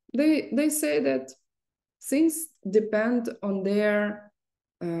 So they say that things depend on their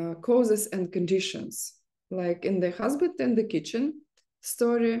causes and conditions. Like in the husband and the kitchen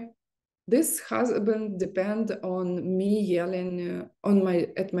story, this husband depends on me yelling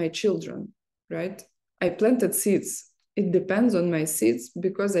at my children, right? I planted seeds. It depends on my seeds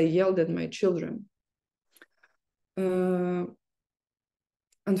because I yelled at my children.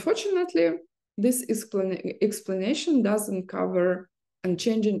 Unfortunately, this explanation doesn't cover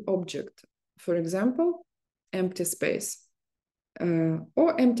unchanging object. For example, empty space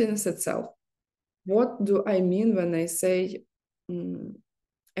or emptiness itself. What do I mean when I say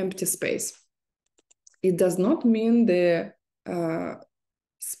empty space? It does not mean the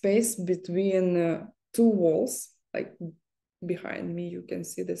space between 2 walls, like behind me, you can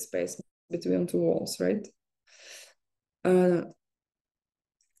see the space between 2 walls, right?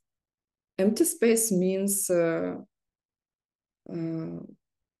 Empty space means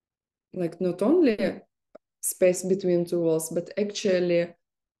like not only space between 2 walls, but actually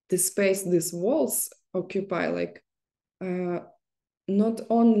the space these walls occupy, like not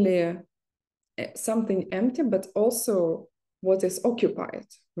only something empty, but also what is occupied,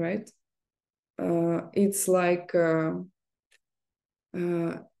 right? It's like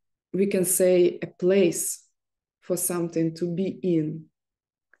we can say a place for something to be in.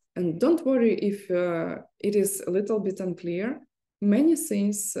 And don't worry if it is a little bit unclear. Many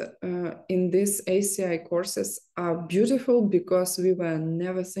things in these ACI courses are beautiful because we were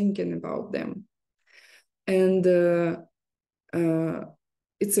never thinking about them. And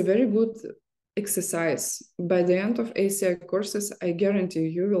it's a very good exercise. By the end of ACI courses, I guarantee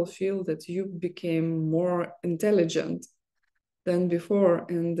you will feel that you became more intelligent than before,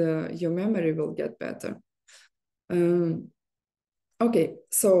 and your memory will get better. Okay,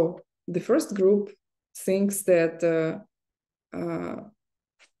 so the first group thinks that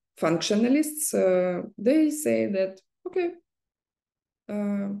functionalists, they say that, okay,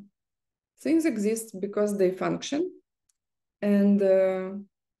 things exist because they function, and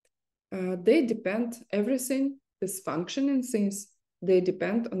they depend, everything is functioning things, they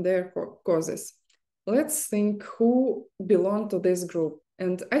depend on their causes. Let's think who belong to this group.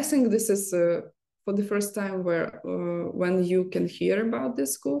 And I think this is for the first time where when you can hear about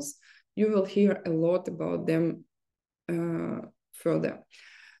these schools, you will hear a lot about them further.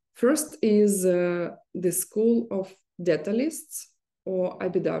 First is the school of Detalists or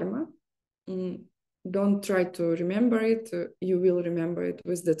Abhidharma. Don't try to remember it, you will remember it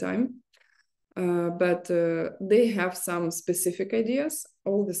with the time. but they have some specific ideas.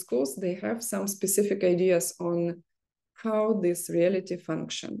 All the schools, they have some specific ideas on how this reality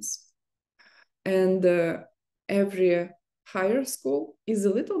functions. And every higher school is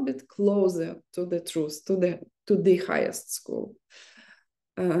a little bit closer to the truth, to the highest school.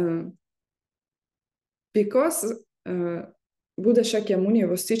 Because Buddha Shakyamuni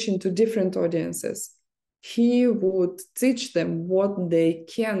was teaching to different audiences, he would teach them what they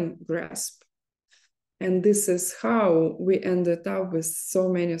can grasp. And this is how we ended up with so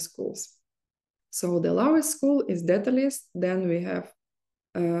many schools. So the lowest school is detailist. Then we have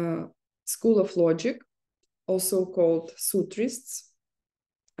School of Logic, also called Sutrists.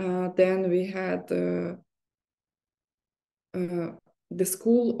 Then we had the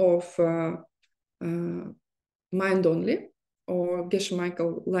School of Mind Only, or Geshe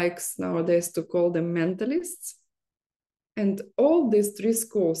Michael likes nowadays to call them mentalists. And all these three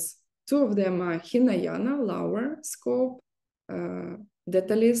schools, two of them are Hinayana, lower scope,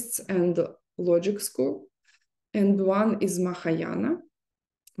 detailists and logic school. And one is Mahayana,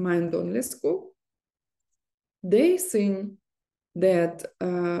 mind only school. They think that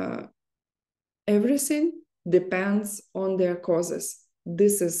everything depends on their causes.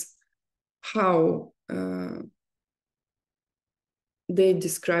 This is how they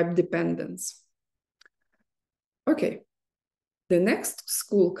describe dependence. Okay, the next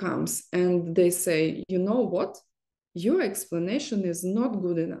school comes and they say, you know what? Your explanation is not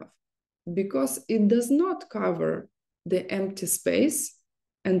good enough because it does not cover the empty space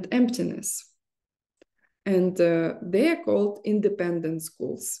and emptiness. And they are called independent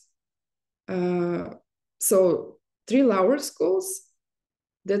schools. So three lower schools,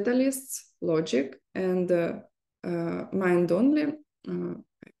 detailists, logic, and mind only.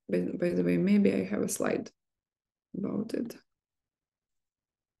 By the way, maybe I have a slide about it.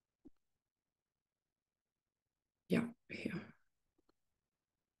 Yeah, here.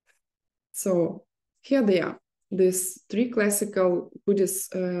 So here they are, these three classical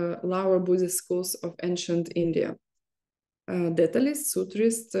Buddhist, lower Buddhist schools of ancient India. Detailist,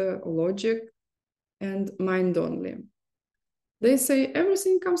 Sutrist, logic, and mind only. They say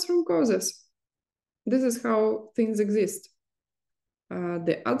everything comes from causes. This is how things exist.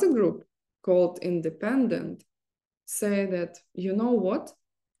 The other group, called independent, say that, you know what?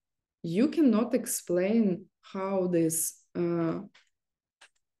 You cannot explain how these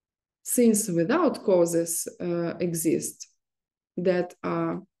things without causes exist, that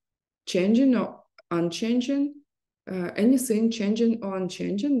are changing or unchanging. Anything changing or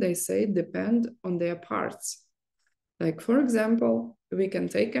unchanging, they say, depend on their parts. Like, for example, we can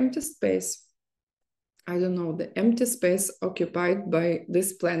take empty space. I don't know, the empty space occupied by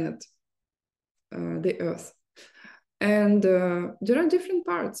this planet, the Earth. And there are different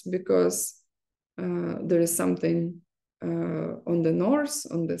parts because there is something on the north,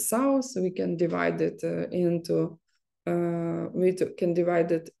 on the south. We can divide it into, we can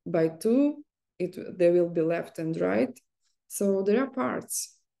divide it by two. There will be left and right. So there are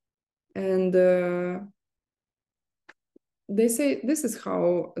parts. And they say this is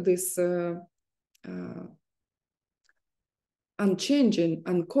how this unchanging,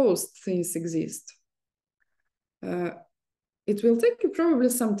 uncaused things exist. It will take you probably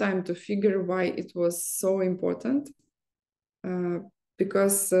some time to figure why it was so important,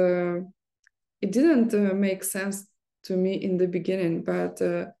 because it didn't make sense to me in the beginning. But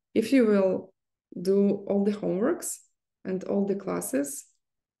if you will do all the homeworks and all the classes,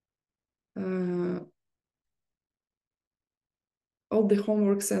 then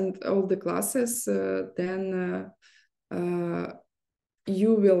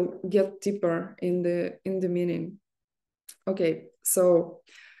you will get deeper in the meaning. Okay, so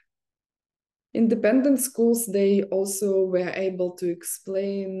independent schools, they also were able to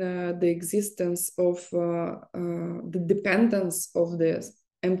explain the existence of the dependence of the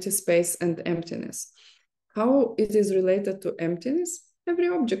empty space and emptiness. How it is related to emptiness? Every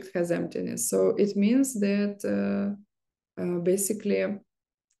object has emptiness. So it means that basically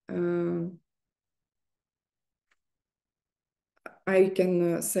I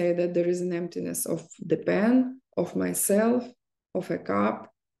can say that there is an emptiness of the pen, of myself, of a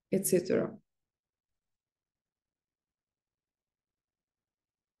cup, etc.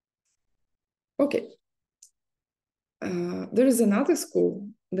 Okay. There is another school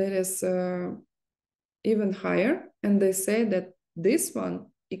that is even higher, and they say that this one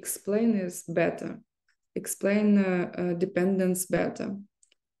explains better, explain dependence better.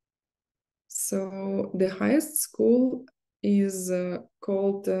 So the highest school is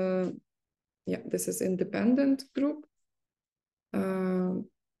called, yeah, this is independent group.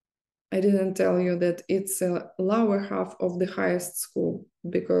 I didn't tell you that it's a lower half of the highest school,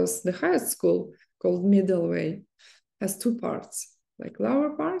 because the highest school, called middle way, has two parts, like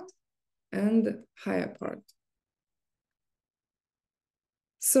lower part and higher part.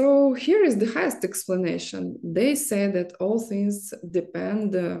 So here is the highest explanation. They say that all things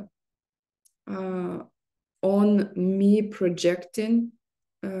depend on me projecting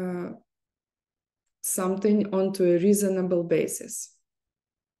something onto a reasonable basis.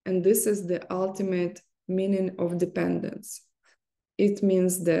 And this is the ultimate meaning of dependence. It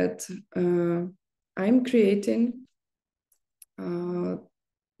means that I'm creating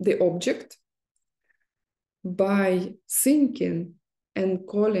the object by thinking and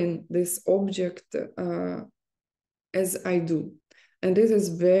calling this object as I do. And this is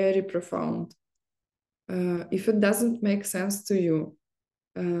very profound. If it doesn't make sense to you,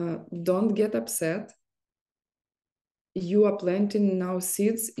 don't get upset. You are planting now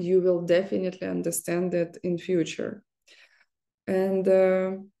seeds. You will definitely understand that in future. And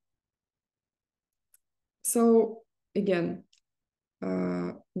so again,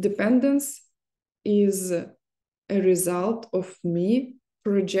 dependence is a result of me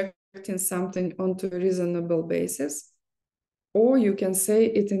projecting something onto a reasonable basis. Or you can say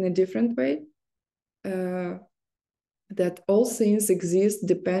it in a different way, that all things exist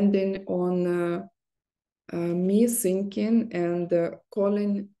depending on me thinking and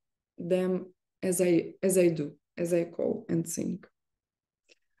calling them as I do, as I call and think.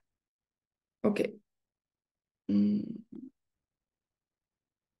 Okay.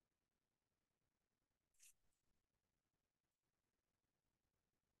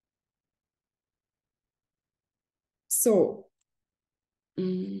 So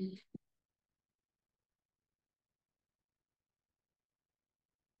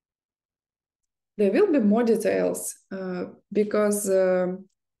there will be more details because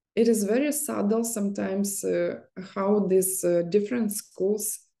it is very subtle sometimes how these different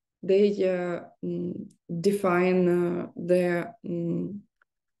schools, they define their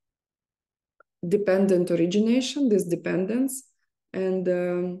dependent origination, this dependence, and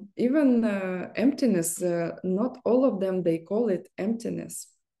even emptiness. Not all of them, they call it emptiness.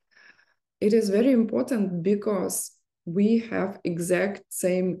 It is very important because we have exact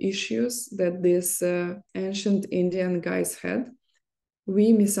same issues that these ancient Indian guys had.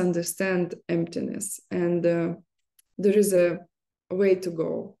 We misunderstand emptiness, and there is a way to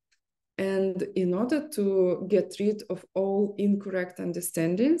go. And in order to get rid of all incorrect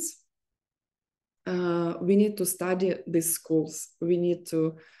understandings, we need to study these schools. We need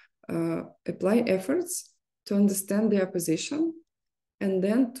to apply efforts to understand their position, and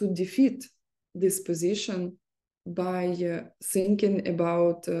then to defeat this position by thinking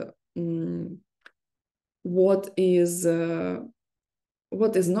about what is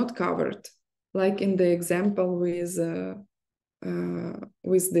not covered, like in the example with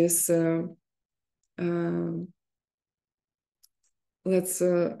this. Let's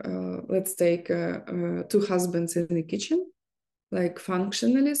take two husbands in the kitchen, like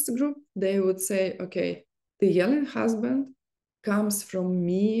functionalist group. They would say, okay, the yelling husband comes from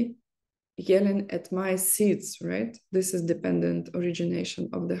me yelling at my seeds, right? This is dependent origination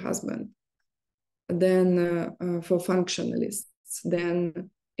of the husband. Then for functionalists, then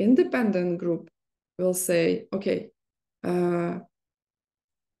independent group will say, okay, my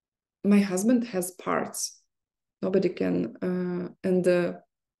husband has parts. Nobody can, and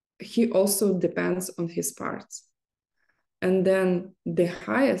he also depends on his parts. And then the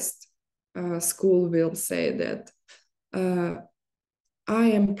highest school will say that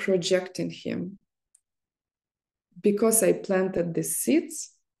I am projecting him because I planted the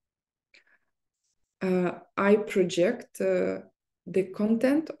seeds. I project the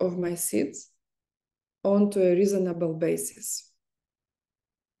content of my seeds onto a reasonable basis.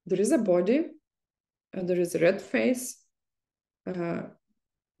 There is a body, there is a red face.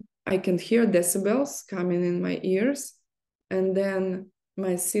 I can hear decibels coming in my ears, and then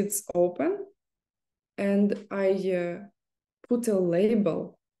my seeds open, and I put a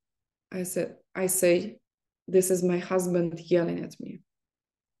label. I say, this is my husband yelling at me.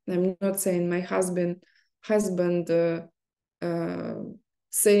 I'm not saying my husband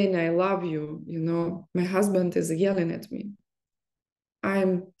saying I love you, you know, my husband is yelling at me.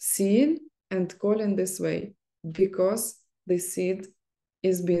 I'm seeing and calling this way because the seed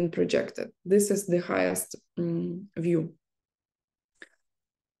is being projected. This is the highest view.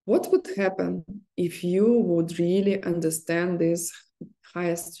 What would happen if you would really understand this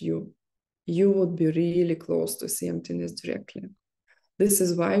highest view? You would be really close to see emptiness directly. This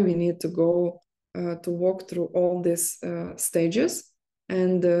is why we need to go to walk through all these stages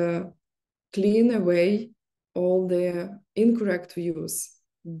and clean away all the incorrect views,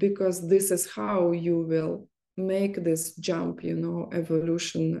 because this is how you will make this jump, you know,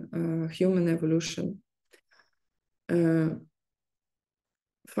 evolution, human evolution.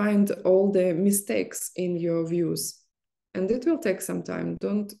 Find all the mistakes in your views, and it will take some time.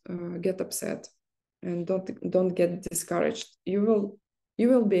 Don't get upset, and don't get discouraged. You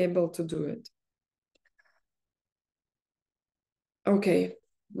will be able to do it. Okay,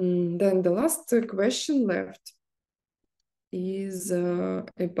 then the last question left is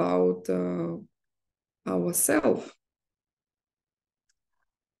about ourself.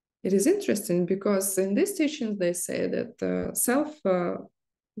 It is interesting because in these teachings they say that self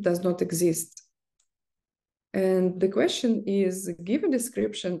does not exist. And the question is, give a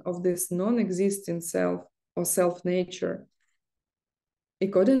description of this non-existing self or self-nature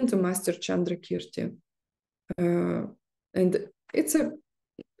according to Master Chandrakirti. And it's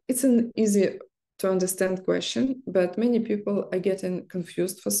an easy to understand question, but many people are getting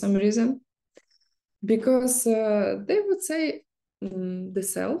confused for some reason, because they would say the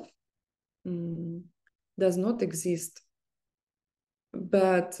self does not exist.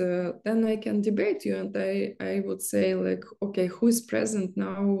 But then I can debate you, and I would say, like, okay, who is present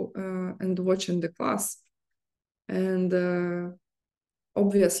now and watching the class? And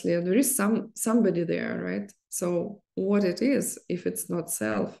obviously there is somebody there, right? So what it is if it's not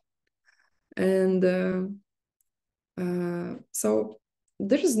self? And so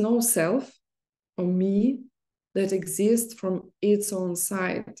there is no self or me that exists from its own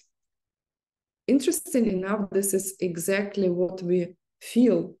side. Interesting enough, this is exactly what we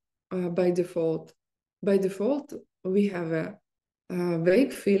feel by default. By default, we have a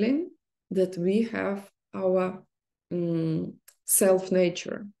vague feeling that we have our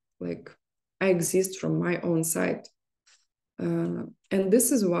self-nature, like I exist from my own side. And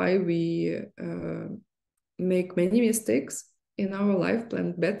this is why we make many mistakes in our life,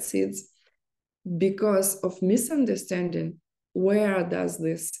 plant bad seeds, because of misunderstanding where does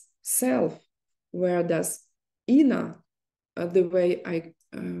this self, where does inner, the way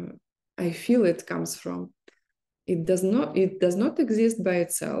I feel it comes from. It does not exist by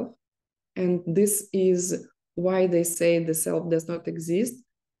itself. And this is why they say the self does not exist.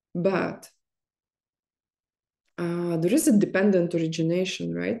 But there is a dependent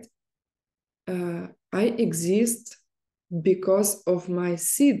origination, right? I exist because of my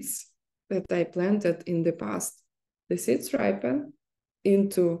seeds that I planted in the past. The seeds ripen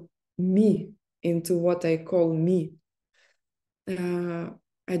into me, into what I call me.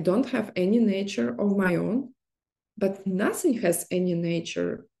 I don't have any nature of my own, but nothing has any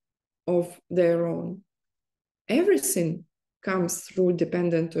nature of their own. Everything comes through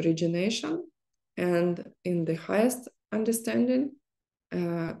dependent origination, and in the highest understanding,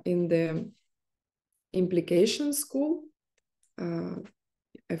 in the implication school,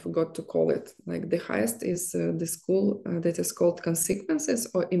 I forgot to call it, like the highest is the school that is called consequences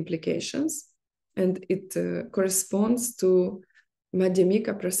or implications, and it corresponds to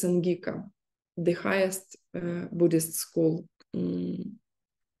Madhyamika Prasangika, the highest Buddhist school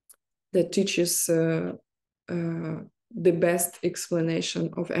that teaches the best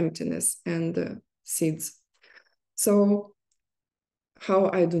explanation of emptiness and seeds. So how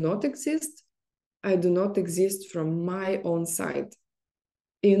I do not exist? I do not exist from my own side,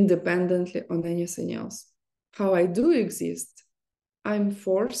 independently on anything else. How I do exist? I'm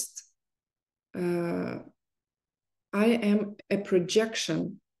forced. I am a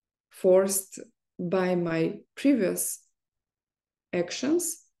projection forced by my previous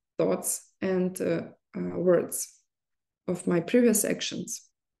actions, thoughts, and words of my previous actions.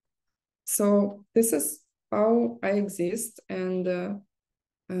 So this is how I exist, and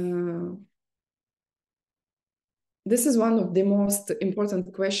this is one of the most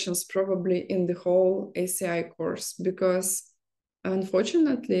important questions probably in the whole ACI course, because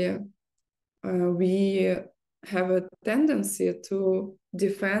unfortunately we have a tendency to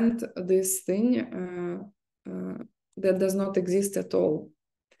defend this thing that does not exist at all.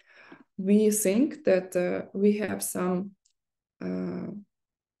 We think that we have some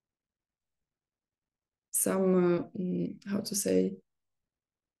how to say,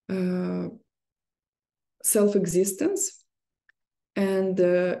 self-existence, and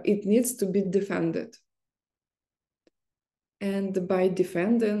it needs to be defended. And by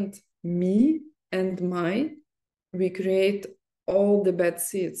defending me and mine, we create all the bad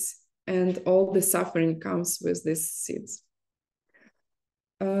seeds, and all the suffering comes with these seeds.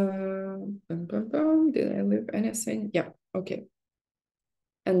 Did I leave anything? Yeah, okay.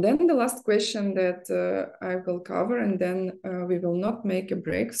 And then the last question that I will cover, and then we will not make a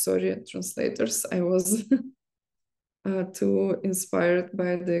break. Sorry, translators, I was too inspired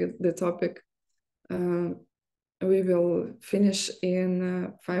by the topic. We will finish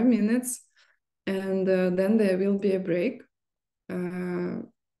in 5 minutes, and then there will be a break.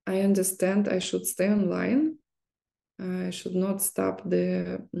 I understand I should stay online. I should not stop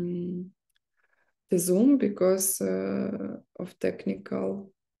the Zoom because of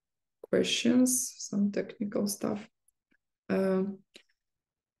technical questions, some technical stuff.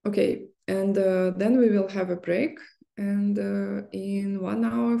 Okay, and then we will have a break, and in 1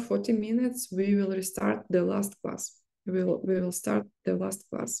 hour 40 minutes we will restart the last class. We will start the last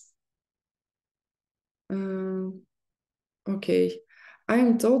class. Okay, I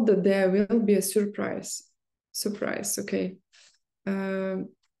am told that there will be a surprise. Okay.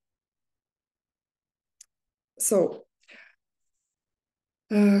 So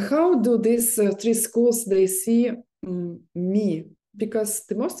how do these 3 schools they see me? Because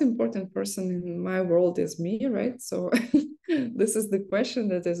the most important person in my world is me, right? So this is the question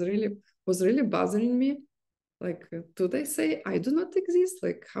that was really bothering me. Like, do they say I do not exist?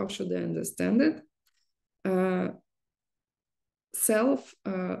 Like, how should I understand it? Self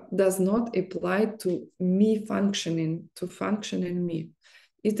does not apply to me functioning, to function in me.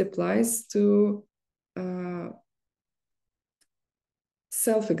 It applies to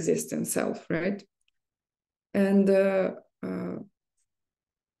self-existent self, right? And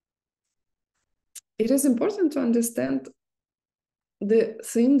it is important to understand the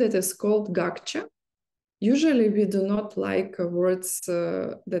thing that is called gakcha. Usually we do not like words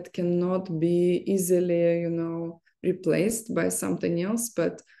that cannot be easily, replaced by something else,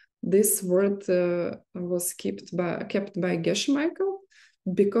 but this word was kept by Geshe Michael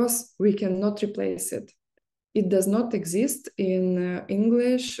because we cannot replace it. It does not exist in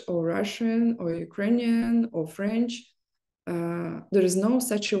English or Russian or Ukrainian or French. There is no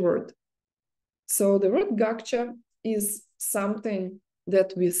such a word. So the word gakcha is something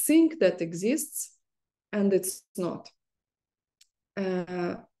that we think that exists, and it's not.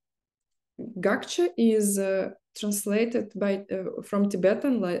 Gakcha is translated from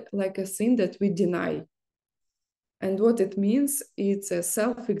Tibetan like a thing that we deny. And what it means, it's a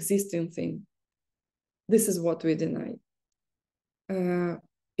self-existing thing. This is what we deny.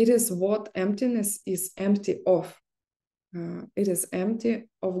 It is what emptiness is empty of. It is empty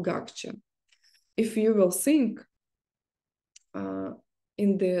of gakcha. If you will think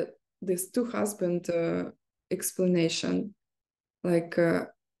in this two-husband explanation, like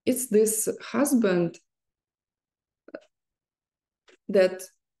it's this husband that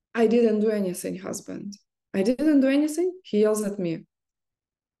I didn't do anything, husband. I didn't do anything, he yells at me.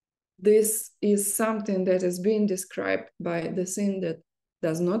 This is something that is being described by the thing that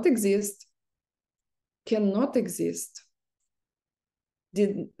does not exist, cannot exist,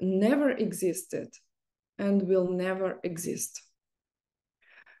 never existed, and will never exist.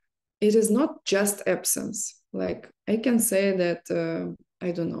 It is not just absence. Like I can say that,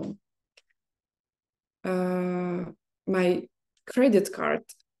 I don't know, my credit card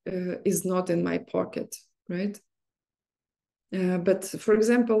is not in my pocket, right? But for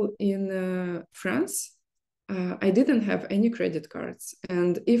example, in France, I didn't have any credit cards.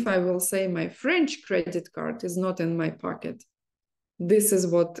 And if I will say my French credit card is not in my pocket, this is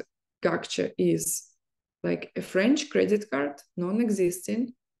what gakcha is. Like a French credit card,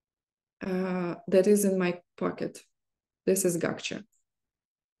 non-existing, that is in my pocket. This is gakcha.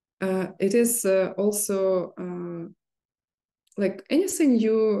 It is also like anything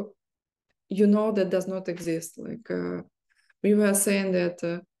you know that does not exist. Like we were saying that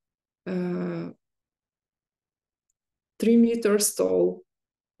 3 meters tall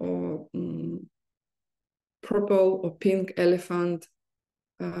or purple or pink elephant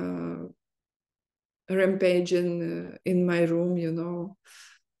rampaging in my room,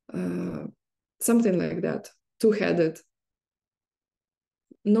 something like that, two-headed.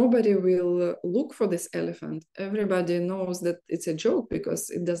 Nobody will look for this elephant. Everybody knows that it's a joke because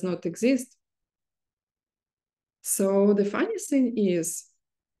it does not exist. So the funny thing is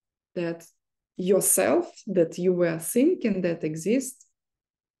that yourself that you were thinking that exists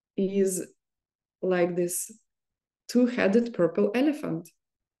is like this two-headed purple elephant.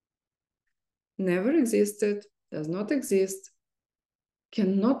 Never existed, does not exist,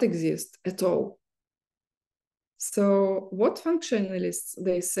 cannot exist at all. So what functionalists,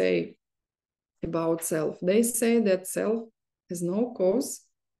 they say about self? They say that self has no cause,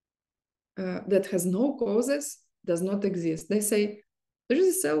 that has no causes, does not exist. They say there is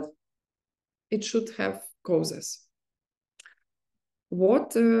a self, it should have causes.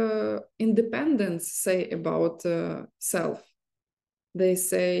 what independence say about self. They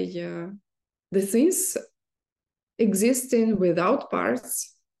say the things existing without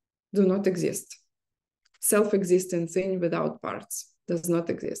parts do not exist. Self-existing thing without parts does not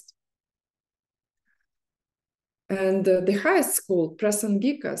exist. And the highest school,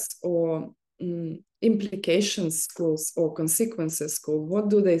 prasangikas, or implications schools or consequences school, what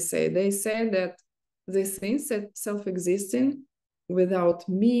do they say? They say that the things that self-existing without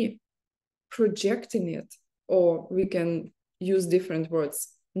me projecting it, or we can use different words,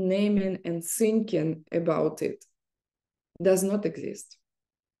 naming and thinking about it, does not exist.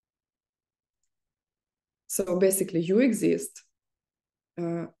 So basically you exist,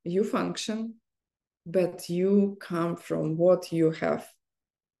 you function, but you come from what you have,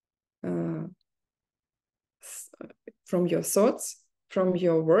 from your thoughts, from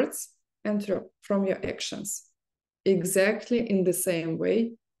your words, and from your actions. Exactly in the same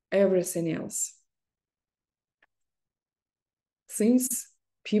way, everything else. Things,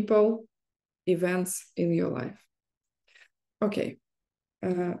 people, events in your life. Okay,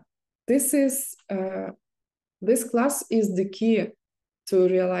 this class is the key to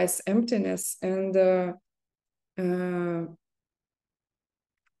realize emptiness and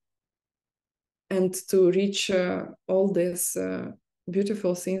to reach all these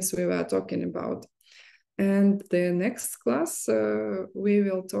beautiful things we were talking about. And the next class, we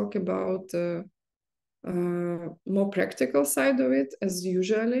will talk about more practical side of it, as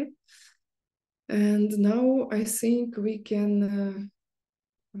usually. And now I think we can...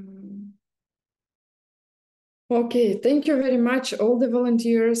 Okay, thank you very much, all the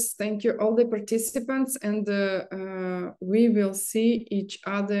volunteers. Thank you, all the participants. And we will see each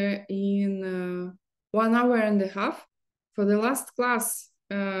other in 1 hour and a half for the last class.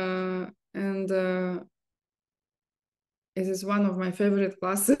 And it is one of my favorite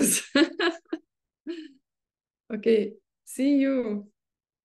classes. Okay, see you.